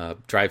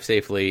 "Drive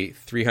safely.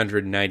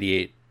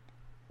 398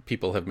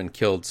 people have been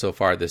killed so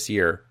far this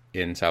year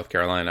in South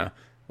Carolina,"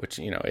 which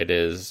it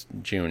is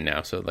June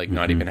now, so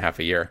not even half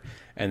a year.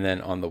 And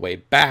then on the way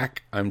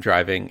back, I'm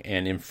driving,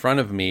 and in front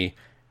of me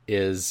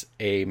is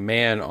a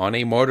man on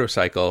a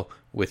motorcycle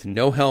with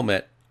no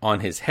helmet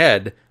on his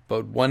head,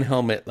 but one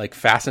helmet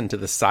fastened to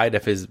the side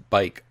of his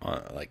bike,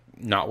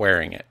 not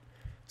wearing it.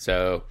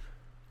 So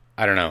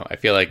I don't know. I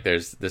feel like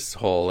there's this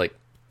whole like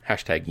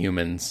hashtag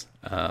humans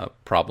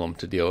problem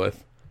to deal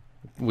with.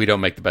 We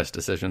don't make the best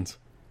decisions.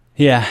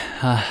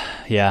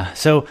 Yeah.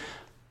 So,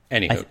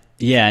 Anywho.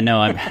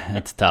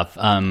 that's tough.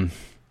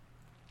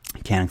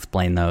 Can't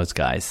explain those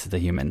guys, the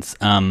humans.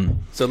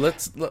 So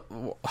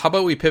how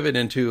about we pivot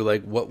into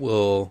like what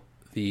will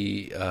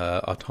the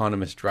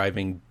autonomous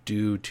driving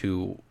do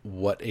to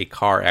what a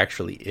car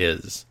actually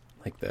is?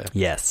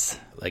 Yes.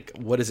 Like,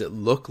 what does it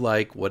look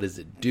like? What does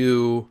it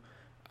do?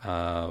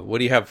 What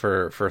do you have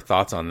for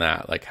thoughts on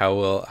that? Like, how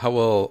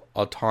will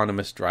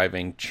autonomous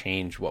driving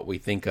change what we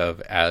think of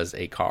as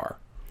a car?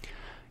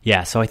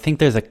 Yeah, so I think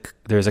there's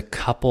a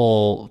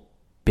couple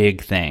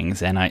big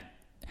things, and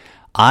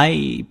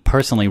I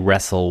personally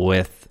wrestle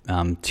with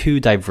two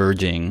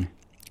diverging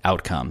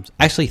outcomes.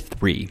 Actually,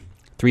 three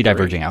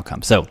diverging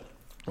outcomes. So,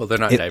 well, they're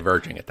not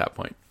diverging at that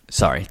point.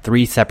 Sorry,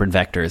 three separate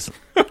vectors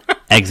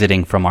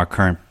exiting from our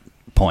current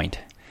point.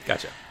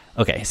 Gotcha.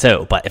 Okay,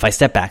 so but if I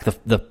step back,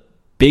 the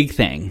big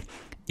thing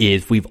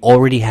is we've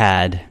already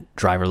had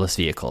driverless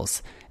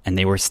vehicles, and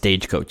they were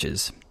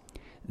stagecoaches.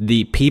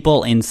 The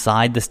people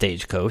inside the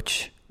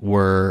stagecoach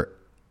were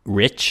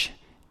rich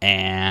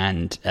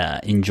and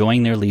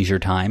enjoying their leisure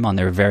time on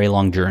their very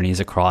long journeys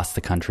across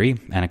the country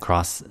and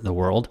across the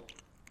world.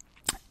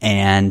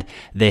 And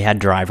they had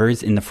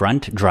drivers in the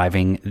front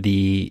driving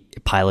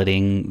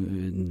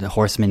piloting, the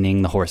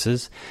horsemening the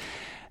horses.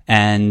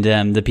 And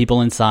the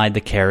people inside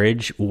the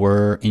carriage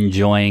were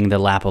enjoying the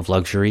lap of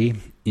luxury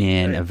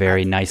in a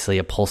very nicely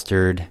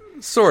upholstered...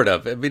 Sort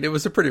of. I mean, it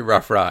was a pretty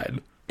rough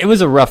ride. It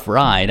was a rough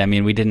ride. I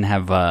mean, we didn't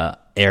have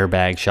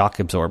airbag shock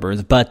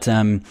absorbers. But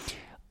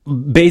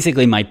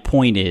basically, my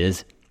point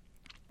is,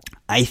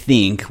 I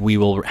think we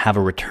will have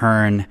a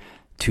return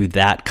to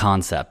that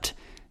concept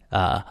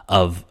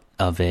of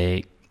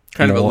a...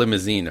 Kind of a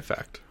limousine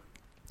effect.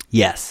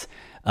 Yes.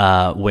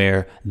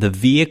 Where the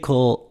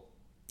vehicle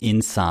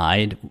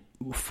inside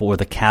for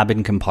the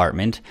cabin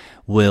compartment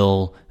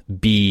will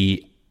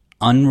be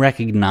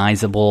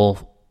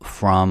unrecognizable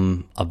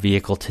from a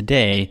vehicle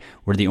today,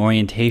 where the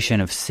orientation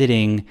of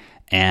sitting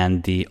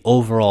and the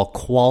overall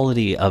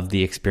quality of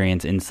the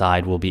experience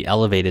inside will be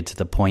elevated to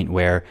the point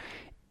where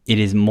it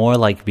is more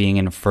like being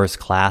in first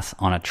class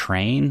on a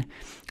train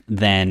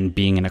than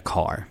being in a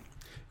car.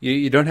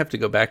 You don't have to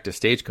go back to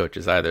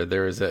stagecoaches either.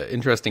 There was an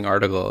interesting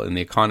article in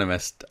The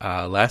Economist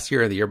last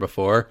year or the year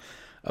before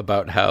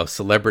about how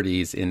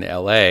celebrities in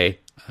LA,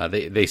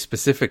 they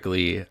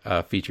specifically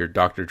featured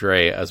Dr.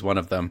 Dre as one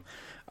of them,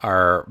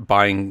 are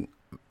buying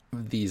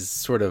these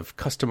sort of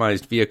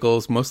customized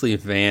vehicles, mostly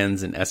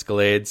vans and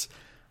Escalades,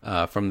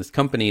 from this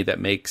company that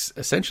makes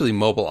essentially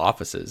mobile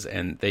offices.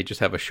 And they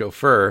just have a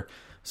chauffeur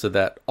so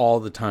that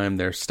all the time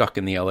they're stuck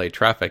in the LA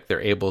traffic,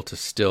 they're able to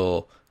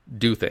still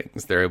do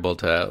things. They're able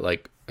to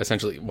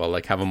essentially,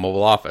 have a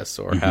mobile office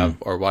or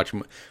watch.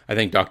 I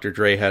think Dr.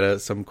 Dre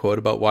had some quote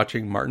about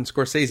watching Martin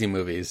Scorsese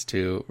movies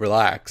to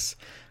relax.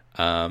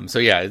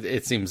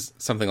 It seems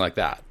something like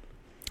that.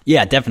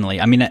 Yeah,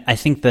 definitely. I mean, I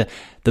think the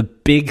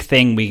big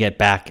thing we get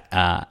back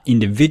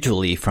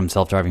individually from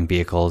self-driving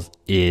vehicles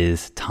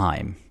is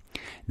time.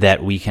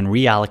 That we can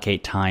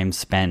reallocate time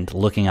spent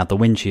looking out the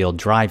windshield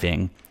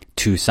driving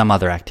to some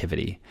other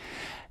activity.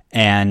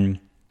 And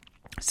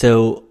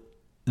so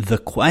the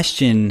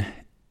question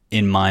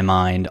in my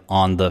mind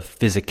on the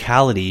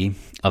physicality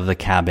of the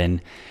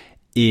cabin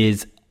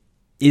is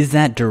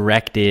that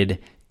directed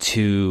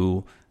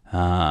to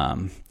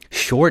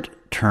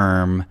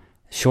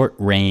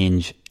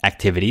short-range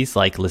activities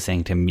like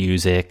listening to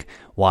music,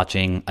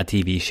 watching a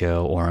TV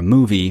show or a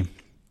movie,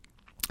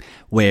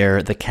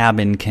 where the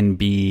cabin can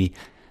be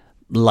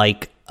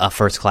like a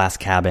first-class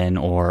cabin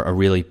or a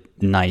really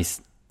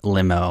nice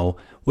limo,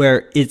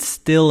 where it's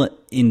still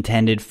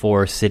intended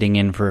for sitting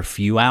in for a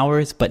few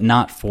hours, but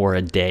not for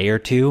a day or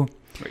two.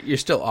 You're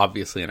still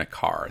obviously in a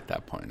car at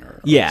that point.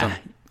 Yeah,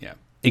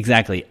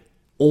 exactly.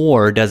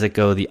 Or does it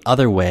go the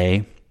other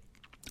way,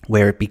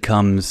 where it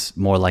becomes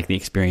more like the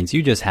experience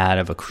you just had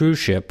of a cruise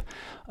ship,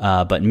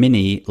 but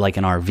mini, like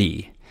an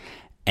RV?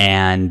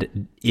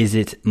 And is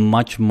it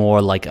much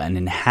more like an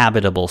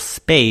inhabitable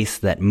space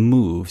that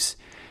moves,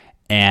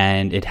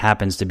 and it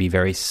happens to be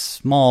very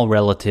small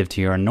relative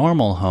to your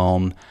normal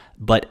home,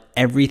 but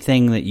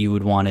everything that you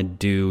would want to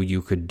do,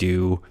 you could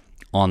do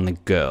on the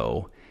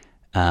go?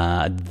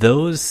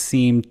 Those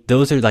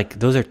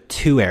are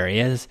two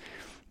areas.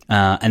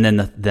 And then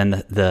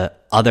the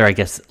other, I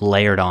guess,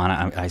 layered on,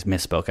 I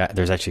misspoke.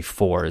 There's actually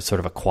four. It's sort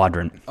of a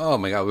quadrant. Oh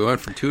my God, we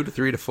went from 2 to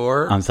 3 to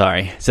 4. I'm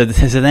sorry. So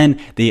then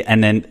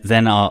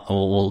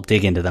we'll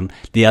dig into them.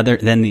 The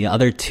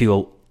other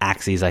two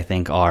axes, I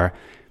think, are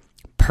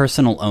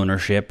personal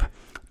ownership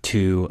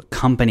to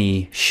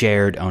company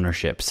shared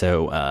ownership.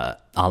 So a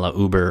la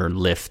Uber,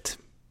 Lyft,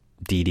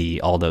 Didi,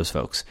 all those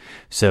folks.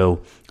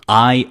 So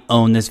I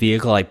own this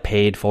vehicle. I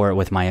paid for it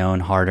with my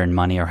own hard-earned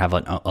money or have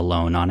a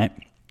loan on it.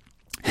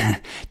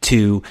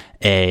 To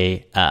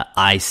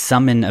I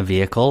summon a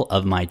vehicle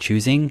of my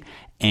choosing,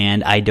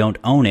 and I don't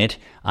own it.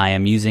 I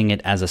am using it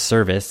as a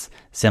service,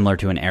 similar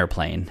to an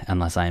airplane,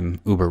 unless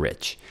I'm uber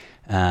rich.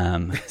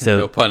 So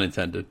No pun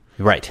intended.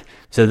 Right.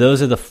 So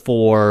those are the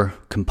 4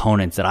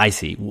 components that I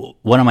see.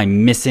 What am I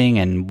missing?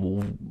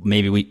 And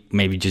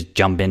maybe just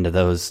jump into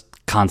those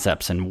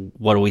concepts and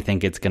what do we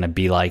think it's going to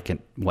be like and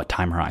what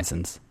time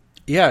horizons?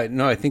 Yeah,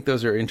 no, I think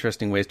those are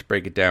interesting ways to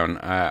break it down.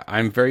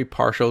 I'm very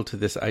partial to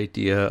this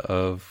idea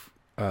of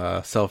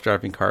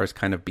self-driving cars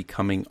kind of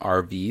becoming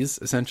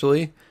RVs,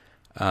 essentially.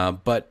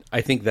 But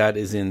I think that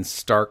is in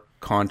stark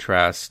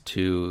contrast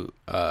to...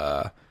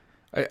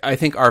 I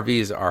think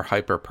RVs are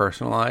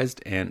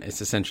hyper-personalized, and it's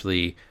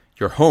essentially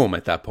your home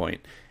at that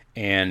point.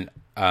 And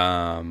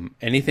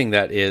anything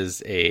that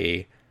is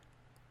a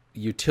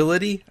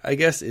utility, I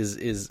guess,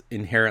 is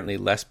inherently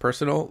less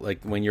personal.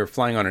 Like when you're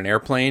flying on an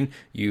airplane,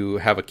 you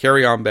have a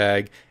carry-on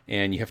bag,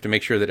 and you have to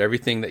make sure that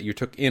everything that you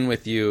took in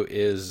with you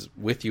is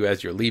with you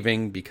as you're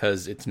leaving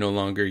because it's no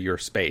longer your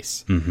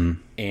space. Mm-hmm.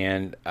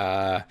 And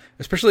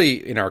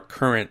especially in our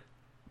current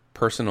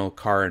personal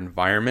car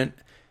environment,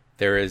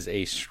 there is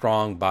a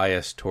strong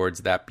bias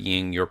towards that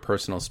being your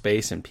personal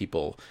space, and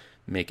people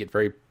make it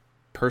very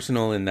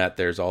personal in that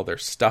there's all their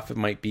stuff that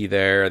might be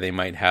there. They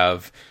might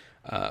have,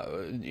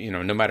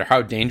 no matter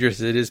how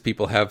dangerous it is,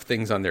 people have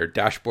things on their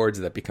dashboards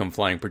that become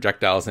flying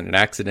projectiles in an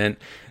accident.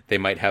 They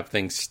might have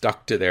things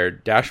stuck to their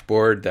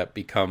dashboard that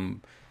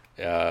become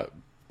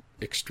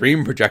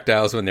extreme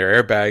projectiles when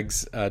their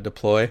airbags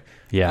deploy.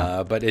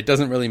 Yeah. But it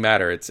doesn't really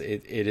matter. It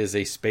is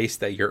a space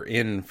that you're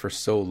in for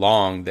so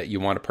long that you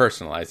want to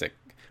personalize it.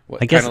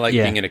 Kind of like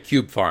being in a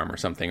cube farm or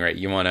something, right?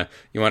 You want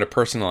to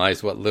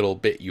personalize what little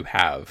bit you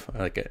have,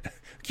 like a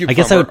cube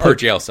farm or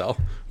jail cell.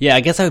 Yeah, I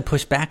guess I would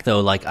push back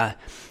though. Like,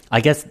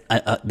 I guess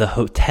the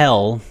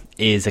hotel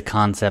is a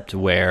concept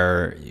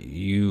where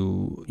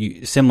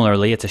you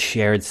similarly, it's a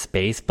shared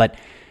space, but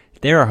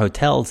there are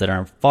hotels that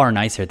are far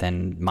nicer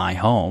than my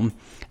home,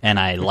 and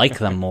I like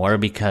them more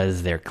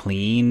because they're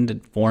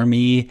cleaned for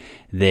me.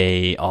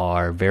 They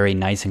are very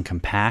nice and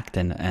compact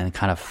and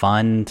kind of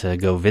fun to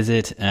go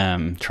visit,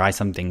 try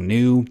something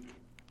new.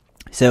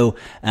 So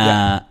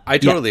I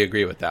totally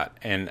agree with that,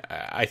 and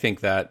I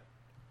think that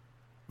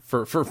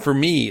for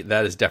me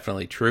that is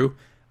definitely true.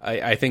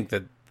 I think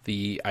that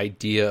the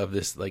idea of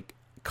this like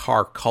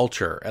car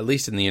culture, at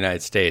least in the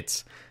United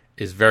States,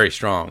 is very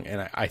strong,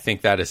 and I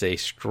think that is a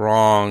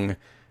strong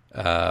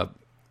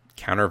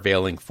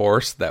countervailing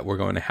force that we're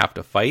going to have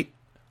to fight.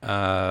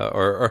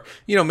 Or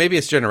maybe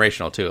it's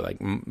generational too. Like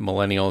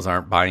millennials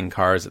aren't buying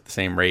cars at the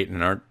same rate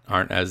and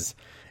aren't as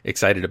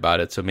excited about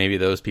it. So maybe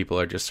those people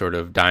are just sort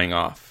of dying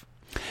off.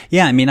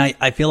 Yeah, I mean,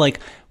 I feel like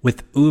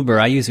with Uber,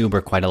 I use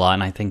Uber quite a lot,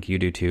 and I think you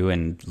do too,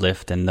 and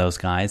Lyft and those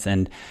guys.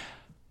 And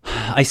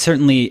I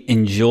certainly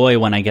enjoy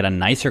when I get a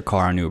nicer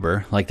car on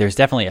Uber. Like there's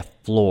definitely a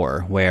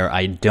floor where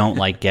I don't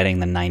like getting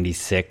the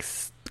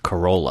 96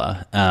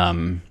 Corolla.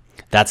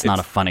 That's not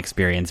a fun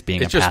experience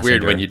being a passenger. It's just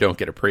weird when you don't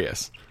get a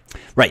Prius.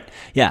 Right.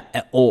 Yeah.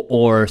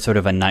 Or sort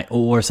of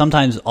or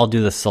sometimes I'll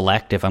do the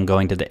Select if I'm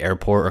going to the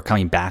airport or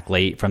coming back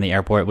late from the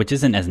airport, which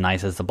isn't as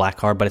nice as the black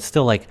car, but it's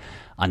still like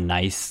a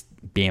nice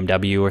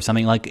BMW or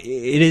something. Like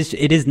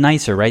it is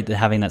nicer, right?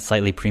 Having that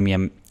slightly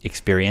premium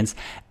experience.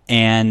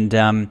 And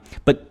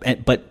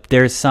but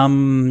there's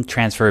some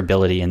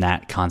transferability in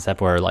that concept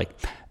where like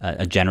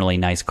a generally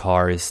nice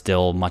car is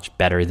still much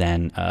better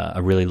than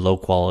a really low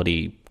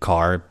quality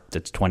car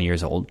that's 20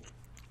 years old.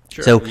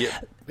 Sure. So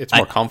it's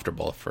more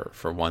comfortable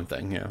for one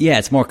thing. Yeah. Yeah,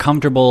 it's more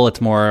comfortable.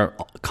 It's more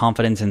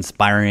confidence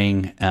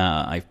inspiring.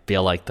 I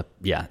feel like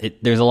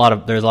there's a lot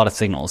of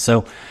signals.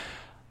 So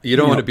you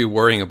don't want to be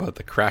worrying about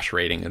the crash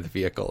rating of the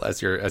vehicle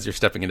as you're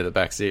stepping into the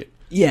back seat.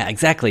 Yeah,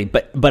 exactly.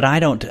 But I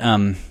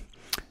don't.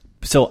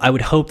 So I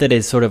would hope that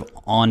it's sort of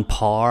on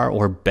par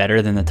or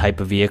better than the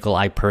type of vehicle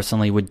I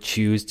personally would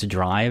choose to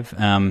drive.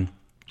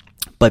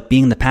 But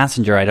being the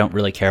passenger, I don't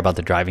really care about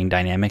the driving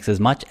dynamics as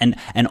much.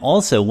 And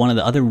also one of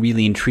the other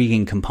really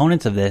intriguing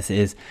components of this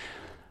is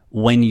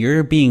when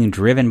you're being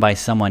driven by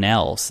someone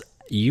else,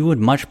 you would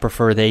much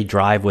prefer they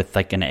drive with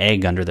like an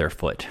egg under their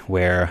foot,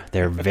 where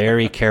they're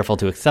very careful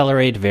to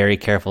accelerate, very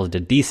careful to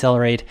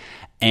decelerate,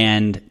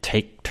 and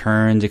take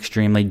turns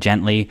extremely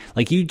gently.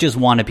 Like you just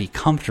want to be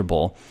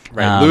comfortable.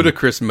 Right.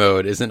 Ludicrous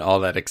mode isn't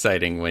all that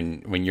exciting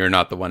when you're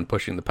not the one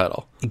pushing the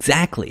pedal.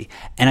 Exactly.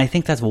 And I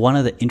think that's one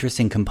of the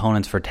interesting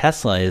components for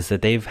Tesla is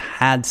that they've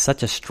had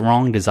such a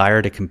strong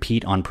desire to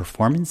compete on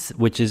performance,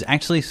 which is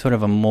actually sort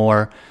of a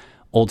more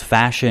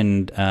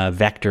old-fashioned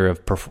vector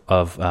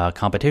of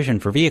competition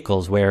for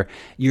vehicles, where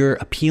you're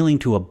appealing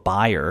to a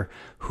buyer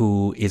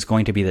who is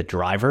going to be the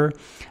driver.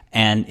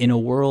 And in a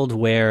world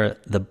where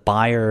the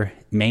buyer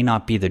may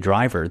not be the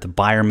driver, the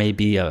buyer may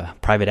be a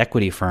private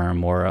equity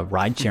firm or a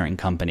ride-sharing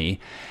company,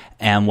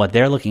 and what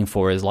they're looking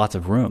for is lots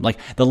of room. Like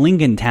the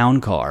Lincoln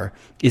Town Car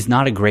is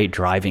not a great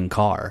driving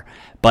car,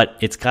 but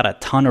it's got a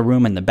ton of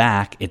room in the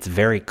back. It's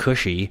very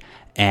cushy,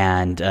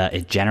 and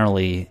it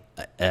generally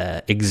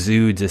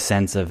exudes a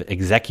sense of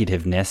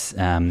executiveness,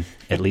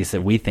 at least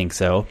that we think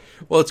so.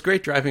 Well, it's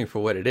great driving for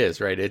what it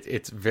is, right?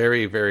 It's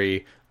very,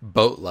 very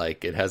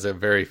boat-like. It has a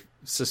very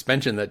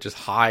suspension that just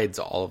hides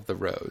all of the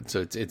road, so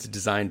it's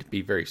designed to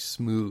be very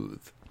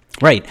smooth.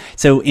 Right.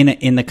 So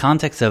in the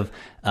context of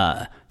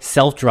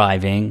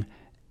self-driving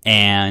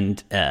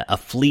and a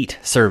fleet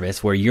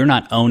service where you're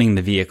not owning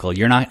the vehicle,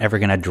 you're not ever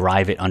going to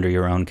drive it under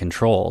your own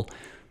control.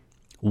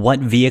 What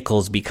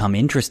vehicles become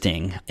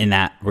interesting in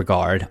that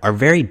regard are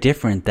very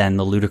different than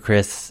the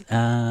ludicrous,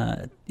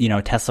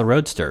 Tesla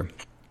Roadster.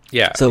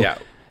 Yeah. So, yeah.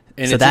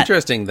 And so it's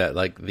interesting that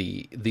like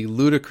the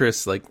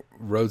ludicrous like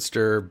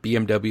Roadster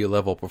BMW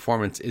level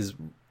performance is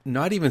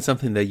not even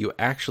something that you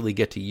actually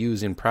get to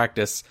use in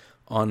practice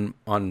on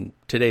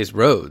today's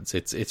roads.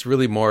 It's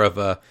really more of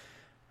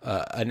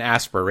an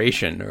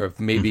aspiration, or of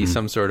maybe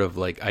some sort of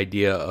like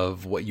idea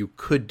of what you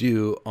could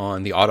do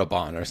on the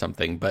Autobahn or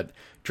something. But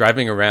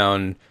driving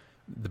around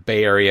the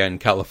Bay Area in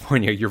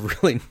California, you're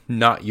really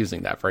not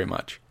using that very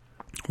much.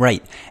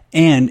 Right.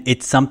 And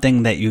it's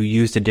something that you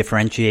use to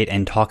differentiate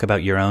and talk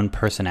about your own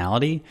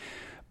personality.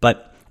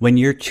 But when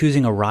you're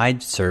choosing a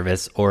ride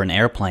service or an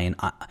airplane,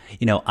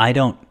 I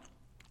don't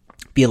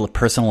feel a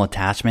personal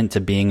attachment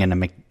to being in a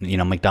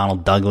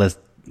McDonnell Douglas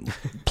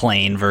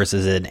plane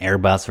versus an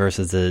Airbus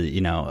versus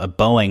a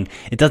Boeing.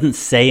 It doesn't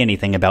say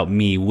anything about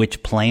me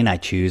which plane I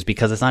choose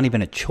because it's not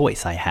even a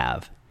choice I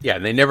have. Yeah,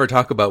 and they never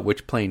talk about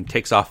which plane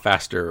takes off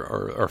faster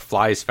or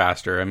flies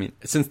faster. I mean,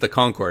 since the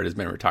Concorde has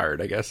been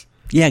retired, I guess.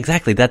 Yeah,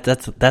 exactly.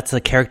 That's a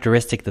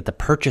characteristic that the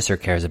purchaser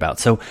cares about.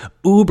 So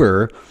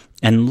Uber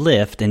and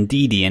Lyft and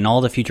Didi and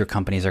all the future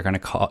companies are going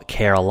to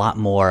care a lot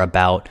more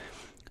about,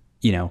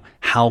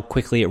 how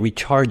quickly it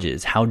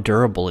recharges, how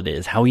durable it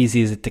is, how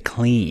easy is it to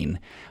clean,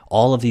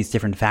 all of these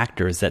different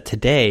factors that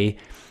today,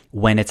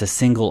 when it's a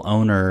single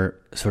owner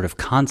sort of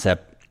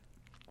concept,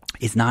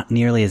 is not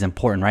nearly as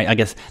important, right? I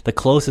guess the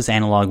closest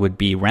analog would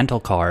be rental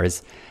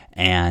cars,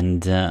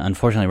 and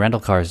unfortunately, rental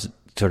cars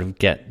sort of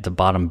get the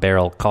bottom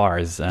barrel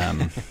cars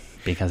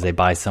because they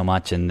buy so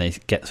much and they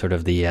get sort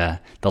of the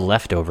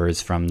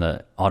leftovers from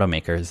the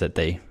automakers that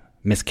they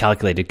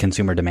miscalculated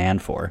consumer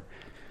demand for.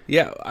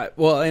 Yeah,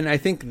 and I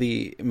think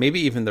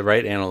maybe even the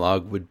right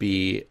analog would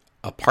be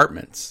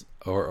apartments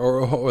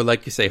or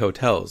like you say,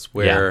 hotels,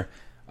 where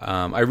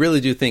I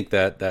really do think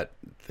that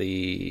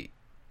the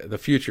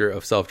future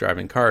of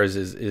self-driving cars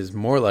is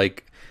more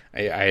like,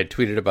 I had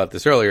tweeted about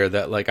this earlier,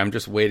 that like I'm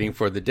just waiting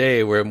for the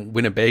day where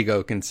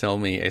Winnebago can sell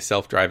me a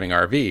self-driving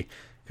RV,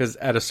 because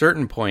at a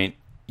certain point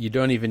you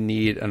don't even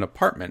need an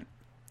apartment.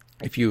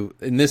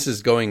 And this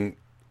is going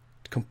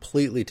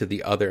completely to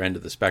the other end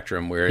of the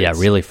spectrum, where it's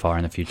really far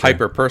in the future,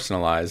 hyper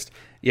personalized,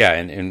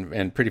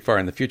 and pretty far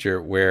in the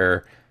future,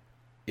 where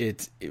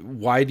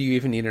why do you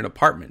even need an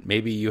apartment?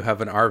 Maybe you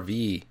have an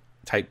RV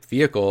type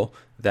vehicle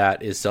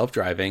that is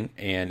self-driving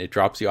and it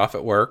drops you off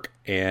at work,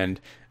 and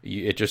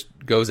it just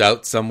goes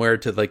out somewhere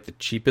to like the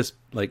cheapest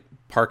like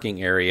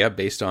parking area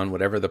based on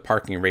whatever the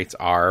parking rates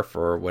are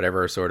for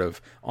whatever sort of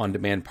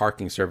on-demand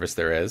parking service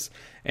there is,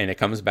 and it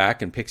comes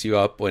back and picks you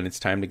up when it's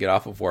time to get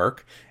off of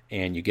work,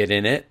 and you get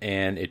in it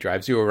and it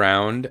drives you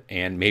around,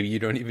 and maybe you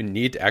don't even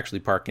need to actually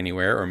park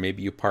anywhere, or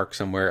maybe you park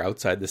somewhere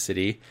outside the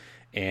city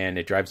and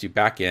it drives you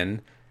back in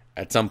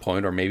at some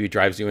point, or maybe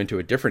drives you into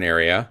a different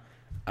area.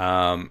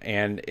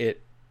 And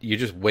you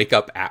just wake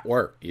up at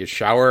work, you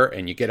shower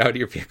and you get out of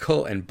your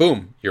vehicle and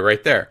boom, you're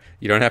right there.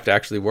 You don't have to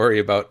actually worry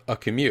about a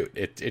commute.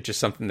 It's just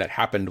something that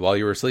happened while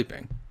you were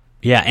sleeping.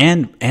 Yeah.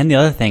 And the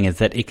other thing is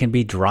that it can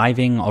be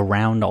driving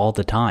around all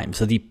the time.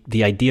 So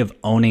the idea of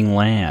owning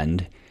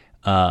land,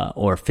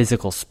 or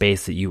physical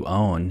space that you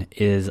own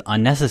is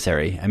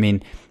unnecessary. I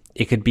mean,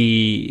 it could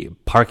be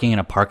parking in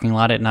a parking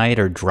lot at night,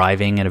 or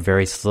driving at a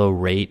very slow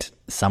rate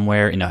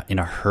somewhere in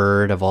a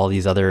herd of all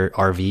these other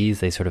RVs.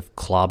 They sort of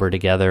clobber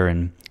together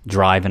and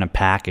drive in a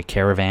pack, a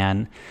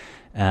caravan.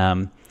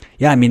 I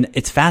mean,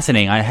 it's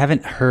fascinating. I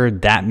haven't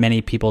heard that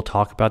many people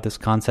talk about this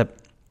concept.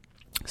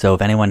 So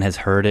if anyone has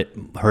heard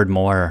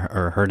more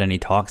or heard any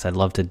talks, I'd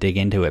love to dig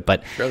into it.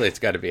 But surely it's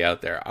got to be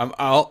out there.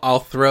 I'll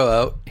throw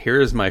out,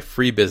 here's my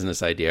free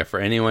business idea for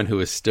anyone who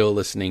is still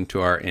listening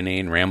to our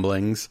inane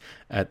ramblings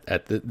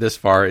this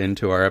far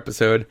into our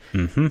episode.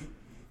 Mm-hmm.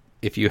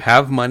 If you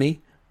have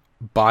money,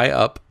 buy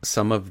up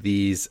some of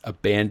these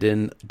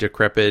abandoned,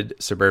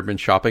 decrepit suburban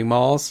shopping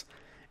malls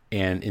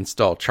and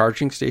install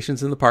charging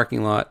stations in the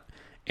parking lot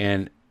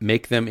and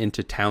make them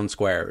into town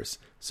squares,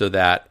 so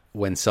that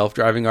when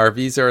self-driving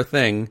RVs are a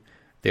thing,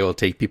 they will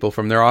take people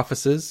from their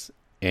offices,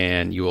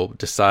 and you will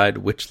decide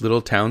which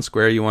little town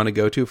square you want to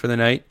go to for the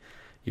night.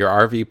 Your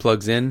RV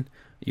plugs in,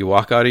 you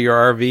walk out of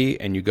your RV,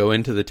 and you go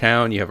into the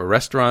town. You have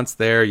restaurants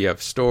there, you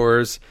have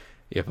stores,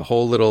 you have a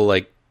whole little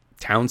like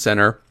town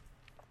center,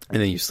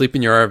 and then you sleep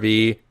in your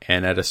RV,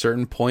 and at a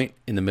certain point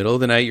in the middle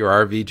of the night,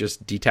 your RV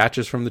just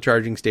detaches from the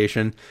charging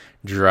station,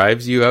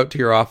 drives you out to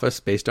your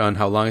office based on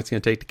how long it's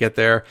going to take to get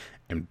there,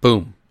 and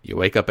boom, you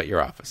wake up at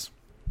your office.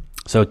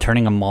 So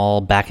turning a mall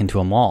back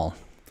into a mall.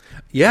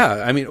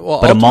 Yeah, I mean,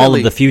 well, but a mall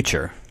of the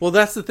future. Well,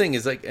 that's the thing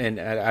is like, and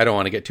I don't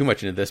want to get too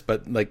much into this,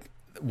 but like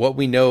what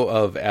we know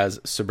of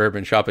as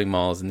suburban shopping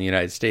malls in the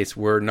United States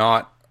were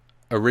not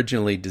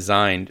originally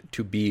designed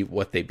to be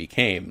what they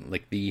became.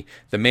 Like the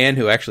man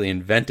who actually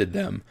invented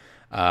them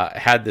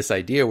had this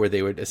idea where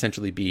they would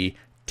essentially be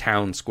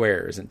town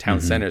squares and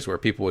town centers where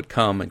people would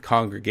come and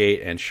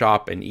congregate and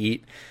shop and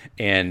eat.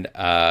 And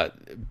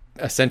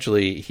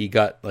essentially, he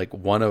got like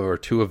one or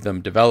two of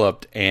them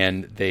developed,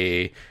 and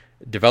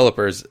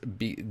developers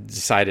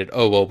decided,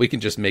 oh, well, we can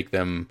just make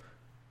them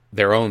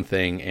their own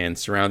thing and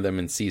surround them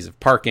in seas of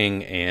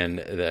parking, and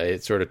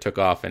it sort of took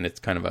off, and it's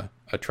kind of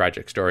a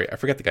tragic story. I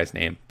forget the guy's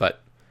name,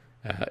 but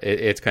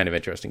it's kind of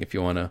interesting if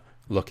you want to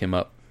look him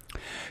up.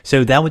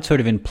 So that would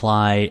sort of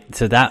imply,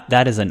 so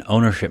that is an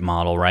ownership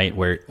model, right?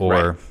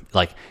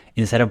 Like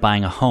instead of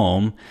buying a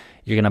home,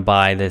 you're going to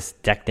buy this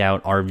decked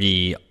out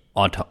RV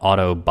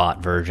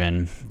Autobot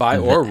version. Buy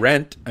or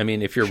rent. I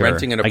mean, if you're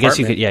renting an apartment, I guess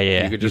you could,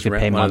 you could just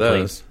rent one of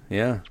those.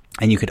 Yeah.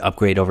 And you could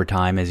upgrade over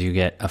time as you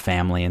get a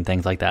family and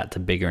things like that to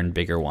bigger and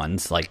bigger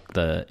ones, like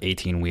the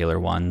 18-wheeler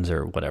ones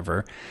or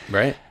whatever.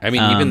 Right. I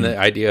mean, even the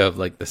idea of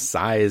like the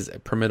size,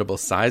 permittable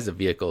size of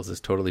vehicles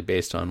is totally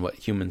based on what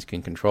humans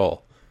can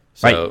control.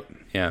 So, right.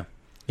 Yeah.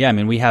 Yeah, I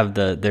mean, we have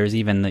there's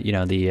even the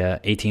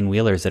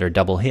 18-wheelers that are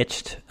double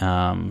hitched.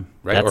 Right,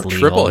 that's or legal.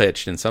 triple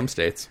hitched in some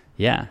states.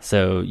 Yeah,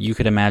 so you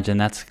could imagine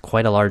that's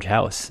quite a large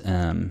house.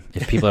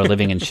 If people are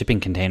living in shipping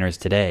containers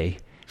today,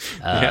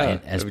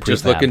 as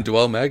just look in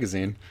Dwell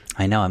magazine.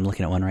 I know, I'm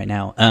looking at one right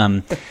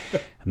now.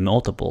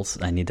 Multiples,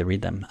 I need to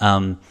read them.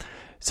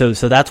 So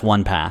that's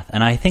one path,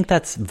 and I think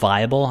that's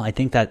viable. I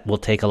think that will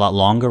take a lot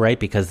longer, right?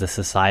 Because the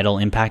societal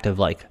impact of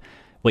like,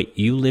 wait,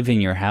 you live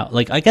in your house?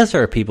 Like, I guess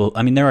there are people.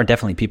 I mean, there are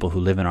definitely people who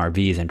live in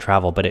RVs and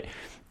travel, but it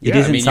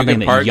isn't something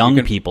that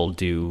young people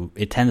do.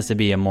 It tends to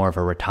be more of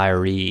a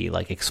retiree,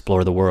 like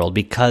explore the world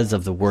because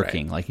of the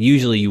working. Right. Like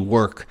usually you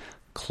work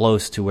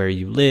close to where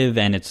you live,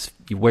 and it's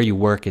where you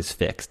work is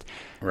fixed.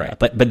 Right.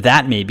 But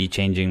that may be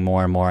changing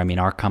more and more. I mean,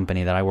 our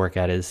company that I work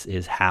at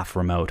is half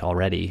remote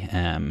already.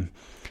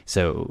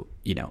 So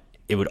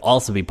it would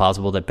also be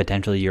possible that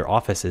potentially your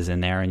office is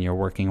in there and you're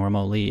working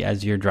remotely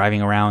as you're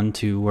driving around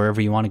to wherever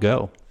you want to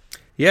go.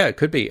 Yeah, it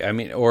could be. I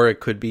mean, or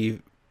it could be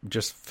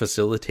just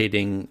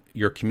facilitating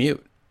your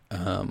commute.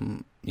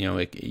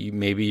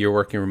 Maybe you're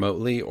working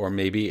remotely, or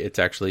maybe it's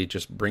actually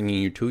just bringing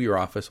you to your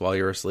office while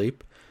you're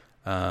asleep.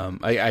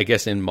 I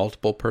guess in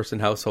multiple person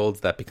households,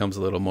 that becomes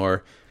a little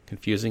more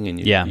confusing, and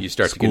you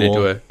start to get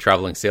into a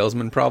traveling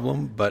salesman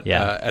problem. But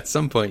at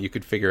some point, you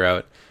could figure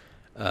out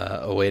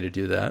a way to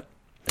do that.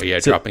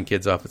 Dropping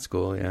kids off at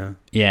school,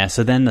 Yeah,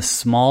 so then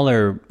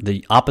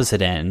the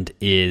opposite end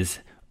is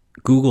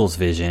Google's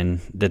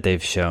vision that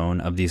they've shown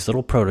of these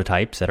little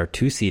prototypes that are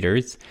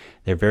two-seaters.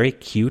 They're very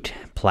cute,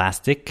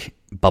 plastic,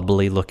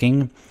 bubbly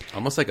looking.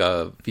 Almost like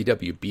a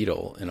VW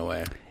Beetle in a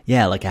way.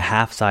 Yeah, like a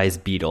half-size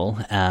Beetle.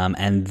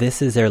 And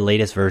this is their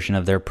latest version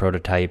of their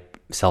prototype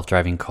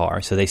self-driving car.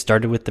 So they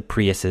started with the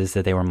Priuses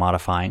that they were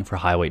modifying for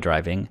highway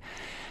driving.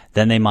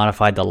 Then they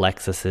modified the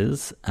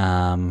Lexuses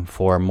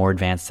for more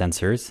advanced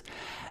sensors.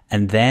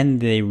 And then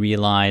they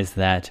realized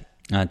that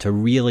to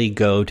really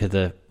go to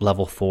the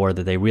level 4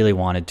 that they really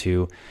wanted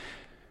to,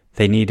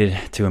 they needed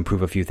to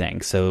improve a few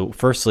things. So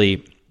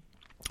firstly,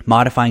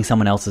 modifying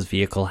someone else's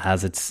vehicle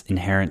has its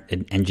inherent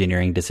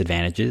engineering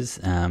disadvantages.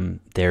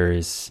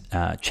 There's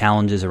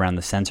challenges around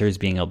the sensors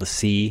being able to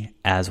see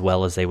as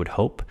well as they would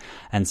hope.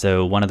 And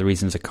so one of the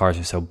reasons the cars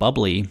are so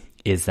bubbly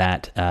is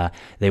that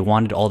they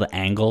wanted all the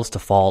angles to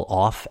fall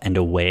off and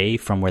away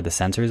from where the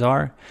sensors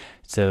are,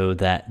 so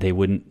that they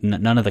wouldn't,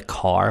 none of the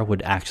car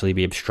would actually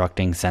be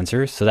obstructing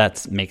sensors. So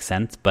that makes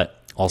sense,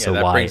 but also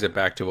that brings it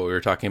back to what we were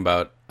talking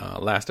about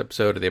last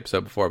episode or the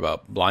episode before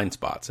about blind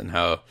spots, and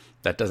how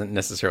that doesn't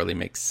necessarily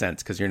make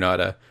sense because you're not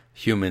a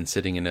human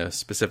sitting in a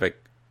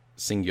specific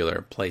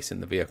singular place in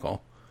the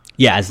vehicle.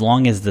 Yeah, as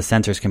long as the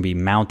sensors can be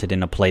mounted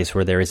in a place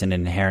where there is an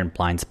inherent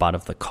blind spot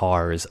of the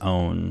car's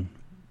own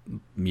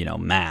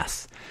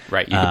mass.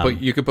 Right.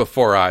 You could put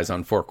 4 eyes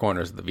on 4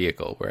 corners of the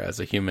vehicle, whereas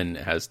a human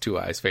has 2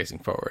 eyes facing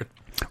forward.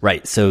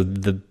 Right. So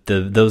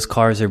those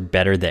cars are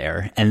better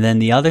there. And then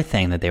the other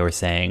thing that they were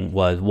saying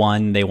was,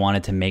 one, they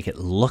wanted to make it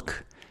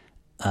look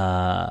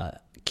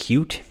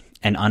cute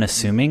and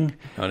unassuming.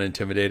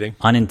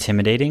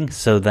 Unintimidating,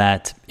 so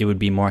that it would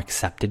be more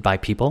accepted by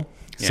people.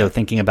 Yeah. So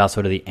thinking about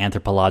sort of the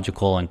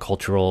anthropological and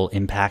cultural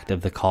impact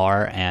of the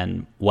car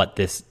and what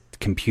this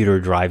computer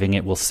driving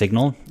it will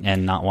signal,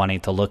 and not wanting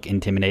to look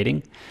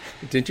intimidating.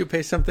 Didn't you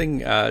pay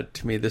something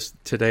to me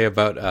today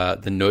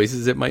about the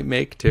noises it might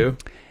make too?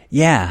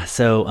 Yeah,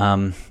 so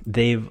one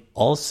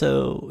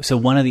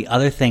of the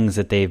other things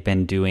that they've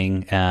been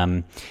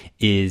doing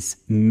is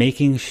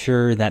making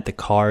sure that the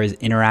cars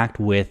interact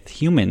with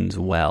humans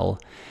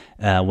well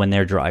when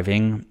they're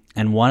driving.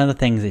 And one of the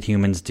things that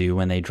humans do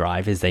when they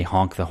drive is they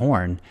honk the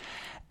horn.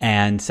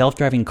 And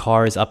self-driving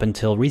cars up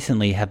until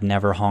recently have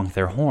never honked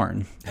their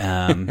horn.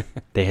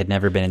 They had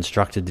never been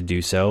instructed to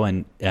do so.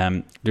 And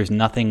there's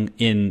nothing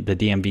in the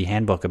DMV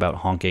handbook about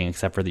honking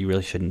except for that you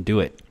really shouldn't do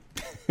it.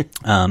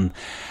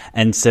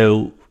 And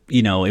so,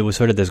 it was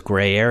sort of this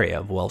gray area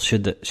of, well,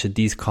 should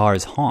these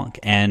cars honk?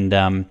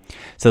 And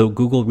so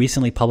Google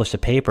recently published a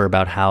paper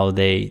about how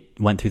they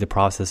went through the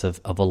process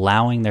of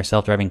allowing their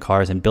self-driving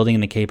cars and building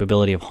in the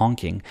capability of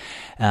honking,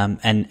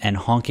 and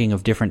honking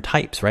of different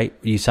types, right?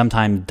 You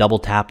sometimes double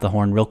tap the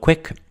horn real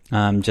quick,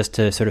 just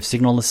to sort of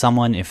signal to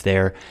someone if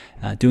they're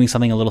doing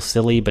something a little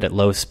silly but at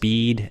low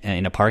speed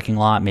in a parking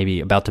lot,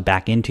 maybe about to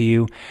back into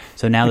you.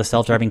 So now the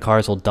self-driving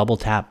cars will double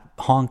tap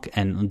honk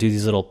and do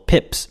these little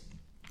pips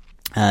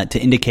to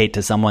indicate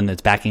to someone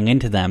that's backing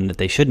into them that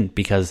they shouldn't,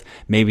 because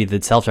maybe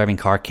the self-driving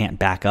car can't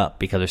back up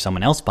because there's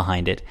someone else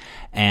behind it.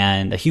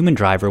 And a human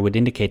driver would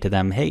indicate to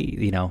them, hey,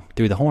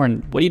 through the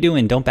horn, what are you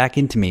doing? Don't back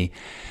into me.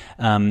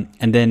 And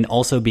then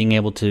also being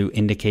able to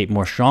indicate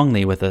more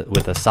strongly with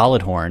a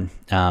solid horn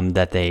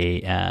that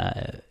they,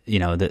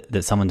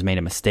 that someone's made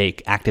a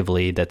mistake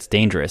actively that's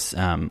dangerous,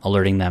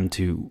 alerting them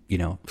to,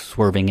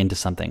 swerving into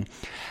something.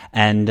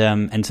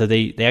 And so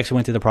they actually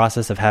went through the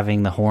process of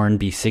having the horn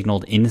be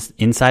signaled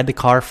inside the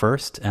car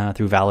first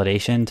through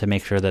validation to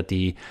make sure that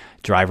the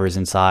drivers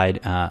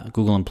inside,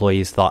 Google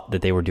employees, thought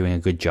that they were doing a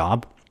good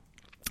job.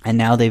 And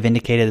now they've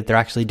indicated that they're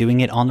actually doing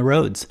it on the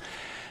roads.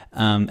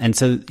 And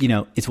so,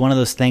 it's one of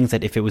those things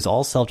that if it was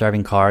all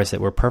self-driving cars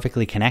that were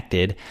perfectly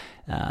connected,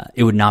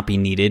 it would not be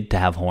needed to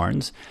have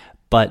horns.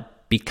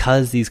 But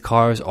because these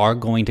cars are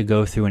going to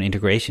go through an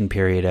integration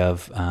period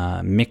of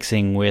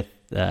mixing with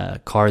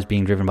cars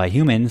being driven by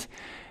humans,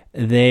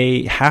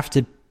 they have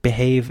to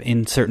behave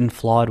in certain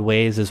flawed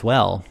ways as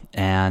well.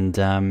 And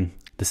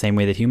the same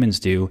way that humans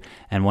do,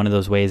 and one of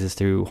those ways is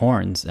through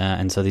horns.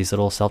 And so these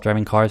little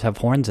self-driving cars have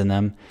horns in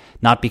them,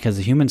 not because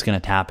the human's going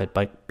to tap it,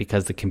 but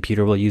because the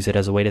computer will use it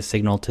as a way to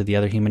signal to the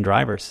other human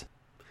drivers.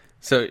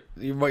 So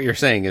what you're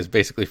saying is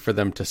basically for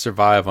them to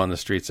survive on the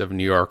streets of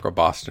New York or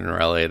Boston or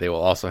LA, they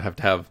will also have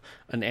to have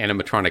an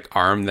animatronic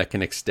arm that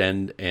can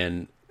extend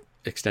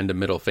a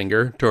middle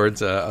finger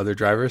towards other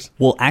drivers?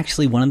 Well,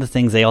 actually, one of the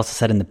things they also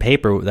said in the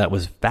paper that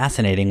was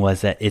fascinating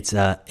was that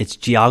it's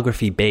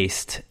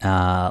geography-based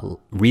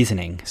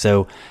reasoning.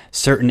 So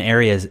certain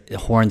areas,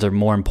 horns are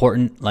more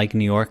important, like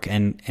New York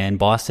and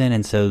Boston,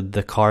 and so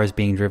the cars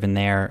being driven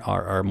there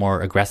are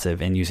more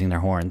aggressive in using their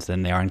horns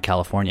than they are in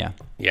California.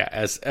 Yeah,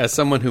 as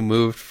someone who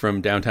moved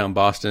from downtown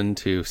Boston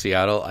to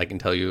Seattle, I can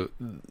tell you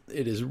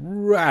it is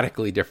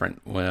radically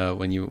different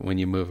when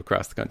you move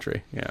across the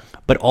country. Yeah,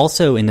 but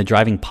also in the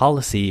driving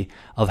policy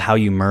of how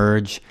you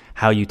merge,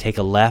 how you take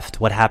a left,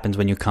 what happens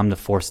when you come to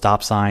 4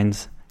 stop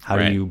signs, how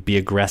do you be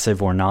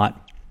aggressive or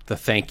not? The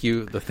thank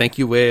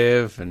you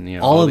wave, and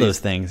all of those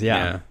things.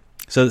 Yeah.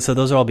 So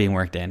those are all being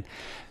worked in.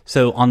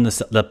 So on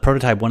the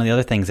prototype, one of the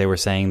other things they were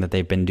saying that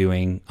they've been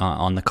doing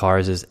on the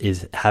cars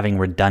is having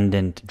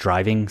redundant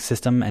driving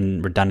system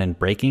and redundant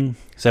braking.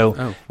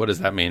 So what does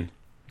that mean?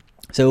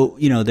 So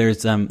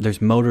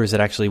there's motors that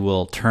actually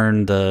will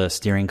turn the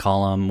steering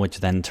column, which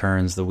then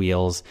turns the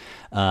wheels.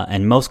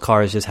 And most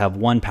cars just have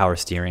one power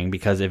steering,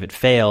 because if it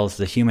fails,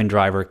 the human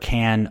driver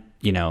can,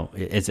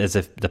 it's as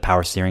if the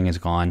power steering is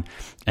gone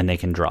and they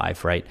can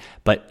drive, right?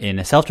 But in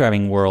a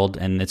self-driving world,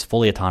 and it's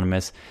fully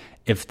autonomous,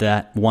 if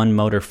that one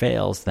motor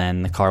fails,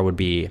 then the car would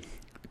be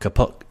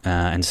kaput.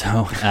 And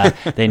so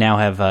they now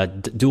have a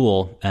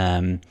dual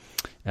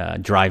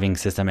driving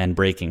system and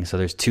braking. So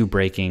there's 2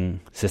 braking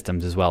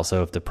systems as well.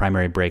 So if the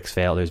primary brakes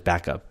fail, there's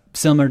backup.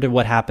 Similar to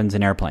what happens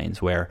in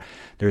airplanes, where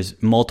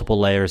there's multiple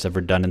layers of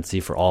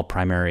redundancy for all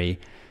primary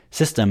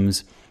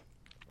systems.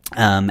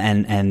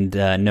 And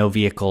no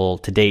vehicle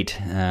to date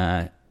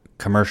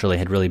commercially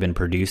had really been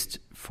produced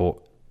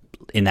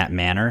in that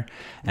manner.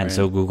 And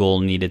so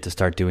Google needed to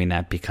start doing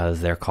that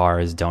because their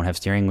cars don't have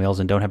steering wheels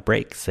and don't have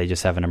brakes. They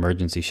just have an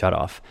emergency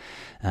shutoff.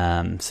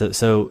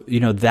 So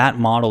that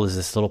model is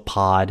this little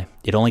pod.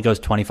 It only goes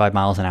 25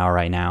 miles an hour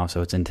right now,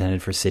 so it's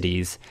intended for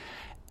cities.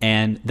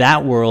 And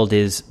that world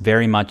is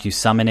very much, you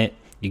summon it,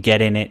 you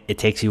get in it, it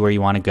takes you where you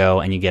want to go,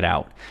 and you get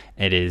out.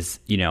 It is,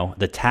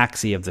 the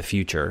taxi of the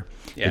future,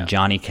 the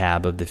Johnny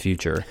Cab of the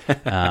future.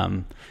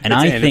 And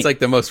it's like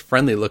the most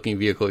friendly looking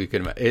vehicle you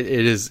can imagine. It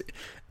is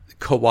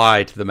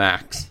kawaii to the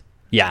max.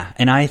 Yeah,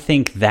 and I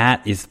think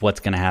that is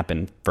what's going to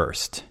happen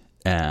first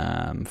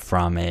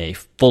from a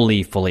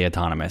fully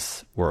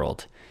autonomous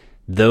world.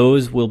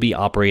 Those will be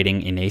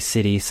operating in a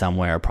city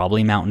somewhere,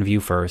 probably Mountain View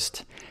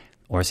first,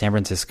 or San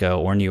Francisco,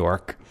 or New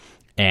York,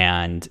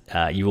 and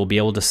you will be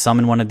able to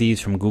summon one of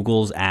these from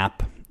Google's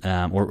app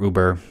or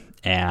Uber,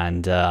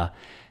 and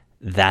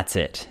that's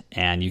it.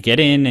 And you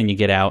get in and you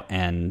get out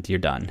and you're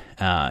done.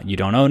 You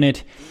don't own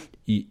it.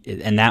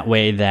 And that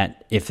way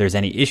that if there's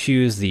any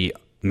issues, the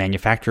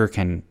manufacturer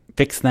can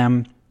fix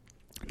them.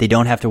 They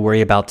don't have to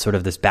worry about sort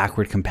of this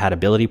backward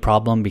compatibility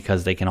problem,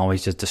 because they can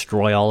always just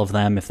destroy all of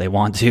them if they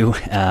want to,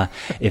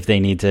 if they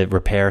need to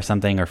repair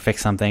something or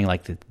fix something,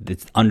 like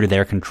it's under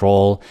their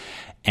control,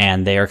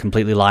 and they are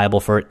completely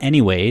liable for it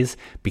anyways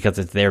because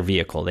it's their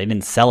vehicle. They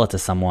didn't sell it to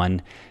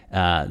someone.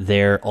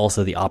 They're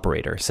also the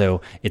operator.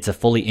 So it's a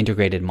fully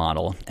integrated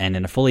model. And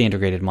in a fully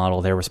integrated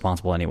model, they're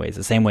responsible anyways.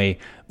 The same way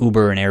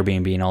Uber and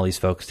Airbnb and all these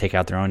folks take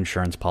out their own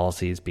insurance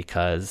policies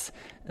because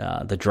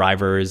the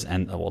drivers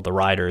and the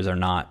riders are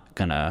not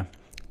going to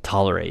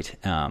tolerate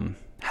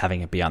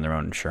having it be on their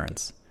own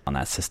insurance on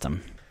that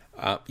system.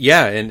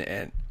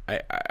 And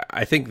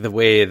I think the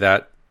way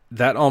that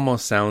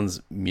almost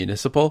sounds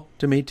municipal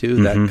to me too.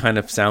 Mm-hmm. That kind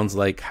of sounds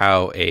like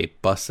how a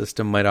bus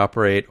system might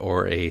operate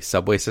or a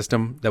subway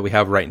system that we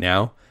have right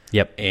now.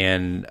 Yep.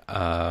 And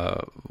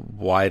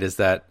why does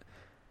that?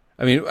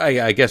 I mean,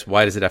 I guess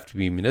why does it have to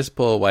be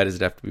municipal? Why does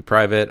it have to be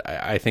private?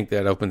 I think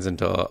that opens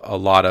into a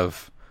lot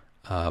of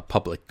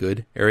public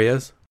good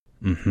areas.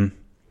 Mm-hmm.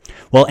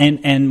 Well,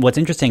 and what's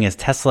interesting is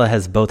Tesla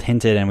has both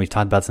hinted, and we've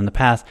talked about this in the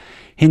past,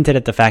 hinted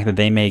at the fact that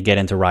they may get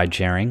into ride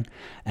sharing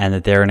and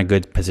that they're in a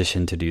good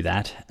position to do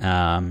that.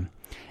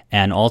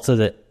 And also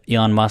that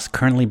Elon Musk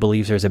currently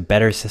believes there's a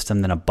better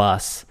system than a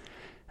bus,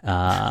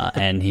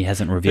 and he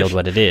hasn't revealed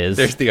what it is.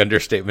 There's the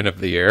understatement of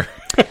the year.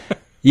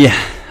 Yeah,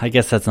 I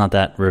guess that's not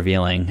that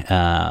revealing.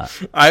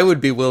 I would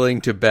be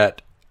willing to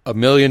bet $1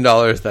 million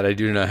that I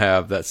do not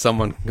have that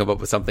someone can come up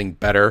with something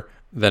better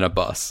than a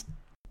bus.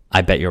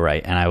 I bet you're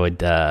right, and I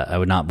would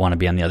not want to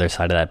be on the other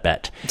side of that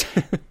bet.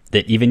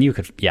 That even you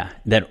could,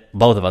 that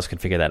both of us could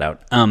figure that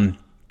out.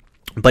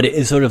 But it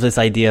is sort of this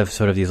idea of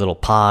sort of these little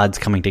pods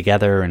coming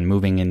together and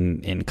moving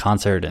in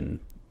concert and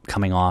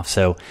coming off.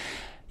 So,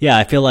 yeah,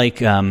 I feel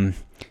like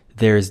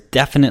there's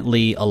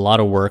definitely a lot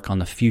of work on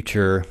the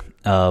future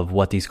of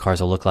what these cars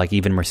will look like.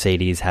 Even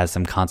Mercedes has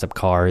some concept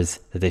cars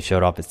that they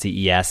showed off at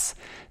CES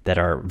that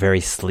are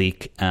very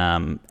sleek.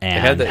 And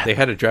they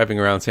had it driving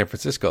around San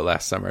Francisco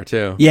last summer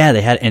too. Yeah,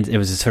 they had, and it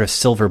was a sort of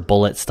silver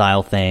bullet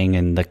style thing,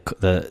 and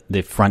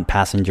the front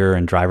passenger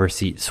and driver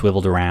seat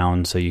swiveled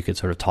around so you could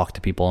sort of talk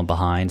to people in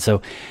behind.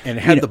 So, and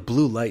it had the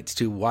blue lights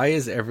too. Why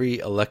is every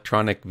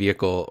electronic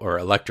vehicle or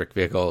electric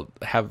vehicle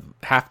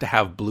have to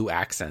have blue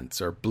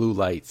accents or blue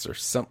lights or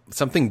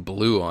something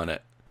blue on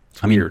it?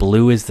 I mean,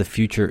 blue is the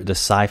future, the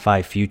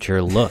sci-fi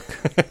future look.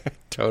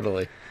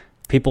 Totally.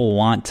 People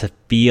want to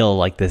feel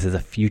like this is a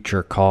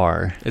future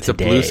car. It's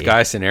today. A blue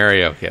sky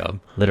scenario,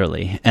 Caleb.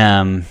 Literally.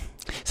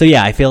 So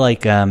yeah, I feel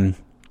like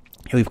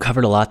we've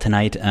covered a lot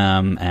tonight,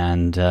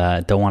 and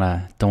don't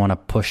want to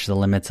push the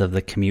limits of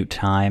the commute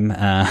time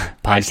podcast.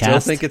 I still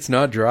think it's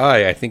not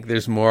dry. I think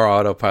there's more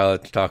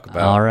autopilot to talk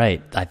about. All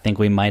right, I think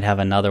we might have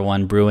another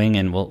one brewing,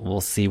 and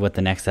we'll see what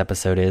the next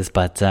episode is.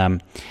 But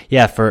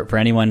yeah, for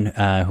anyone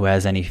who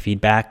has any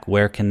feedback,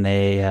 where can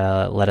they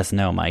let us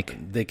know, Mike?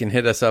 They can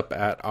hit us up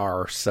at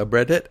our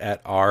subreddit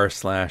at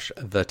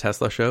r/The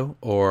Tesla Show,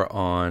 or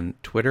on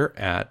Twitter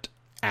at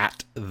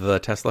The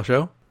Tesla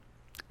Show.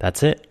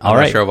 That's it. I'm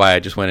not sure why I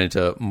just went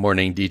into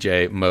morning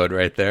DJ mode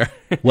right there.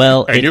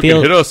 Well, and you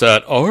can hit us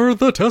at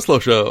The Tesla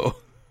Show.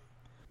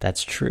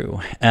 That's true.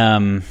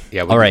 Yeah,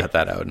 we'll cut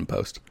that out in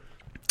post.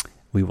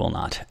 We will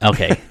not.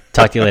 Okay.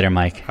 Talk to you later,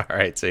 Mike. All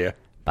right. See ya.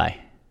 Bye.